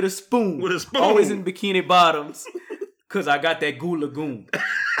eat it with a spoon. Always in bikini bottoms, because I got that goo lagoon.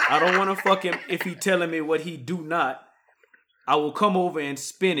 I don't want to fuck him if he telling me what he do not. I will come over and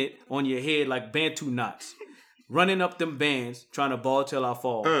spin it on your head like Bantu knots. Running up them bands, trying to ball till I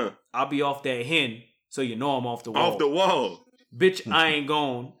fall. I'll be off that hen, so you know I'm off the wall. Off the wall. Bitch, I ain't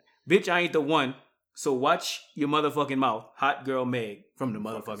gone. Bitch, I ain't the one. So watch your motherfucking mouth. Hot girl Meg from the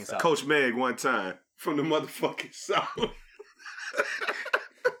motherfucking South. Coach Meg one time from the motherfucking South.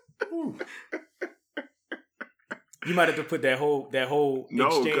 You might have to put that whole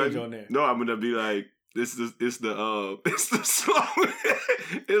exchange on there. No, I'm gonna be like, it's the slow. It's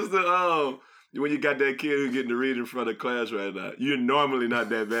the when you got that kid who getting to read in front of class right now. You're normally not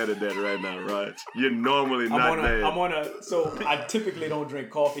that bad at that right now, right? You're normally not bad. So I typically don't drink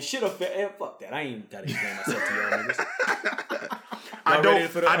coffee. Shit up there. Fuck that. I ain't gotta explain myself to y'all niggas.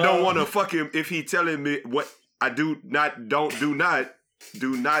 I don't want to fuck him if he telling me what I do not.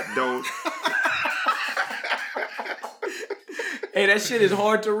 Hey, that shit is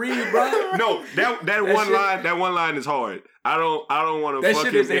hard to read, bro. No, that one line is hard. I don't want to fuck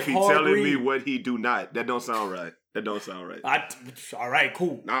him if he telling me what he do not. That don't sound right. All right,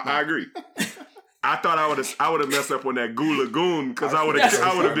 cool. I agree. I thought I would have messed up on that Goo Lagoon because I would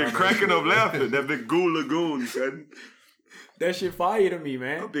have been cracking up laughing. That big Goo Lagoon, son. That shit fire to me,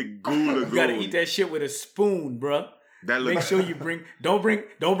 man. A big Goo Lagoon. You gotta eat that shit with a spoon, bro. Make sure you don't bring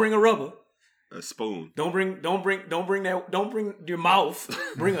a rubber. A spoon. Don't bring your mouth.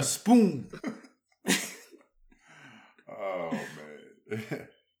 Bring a spoon. Oh man.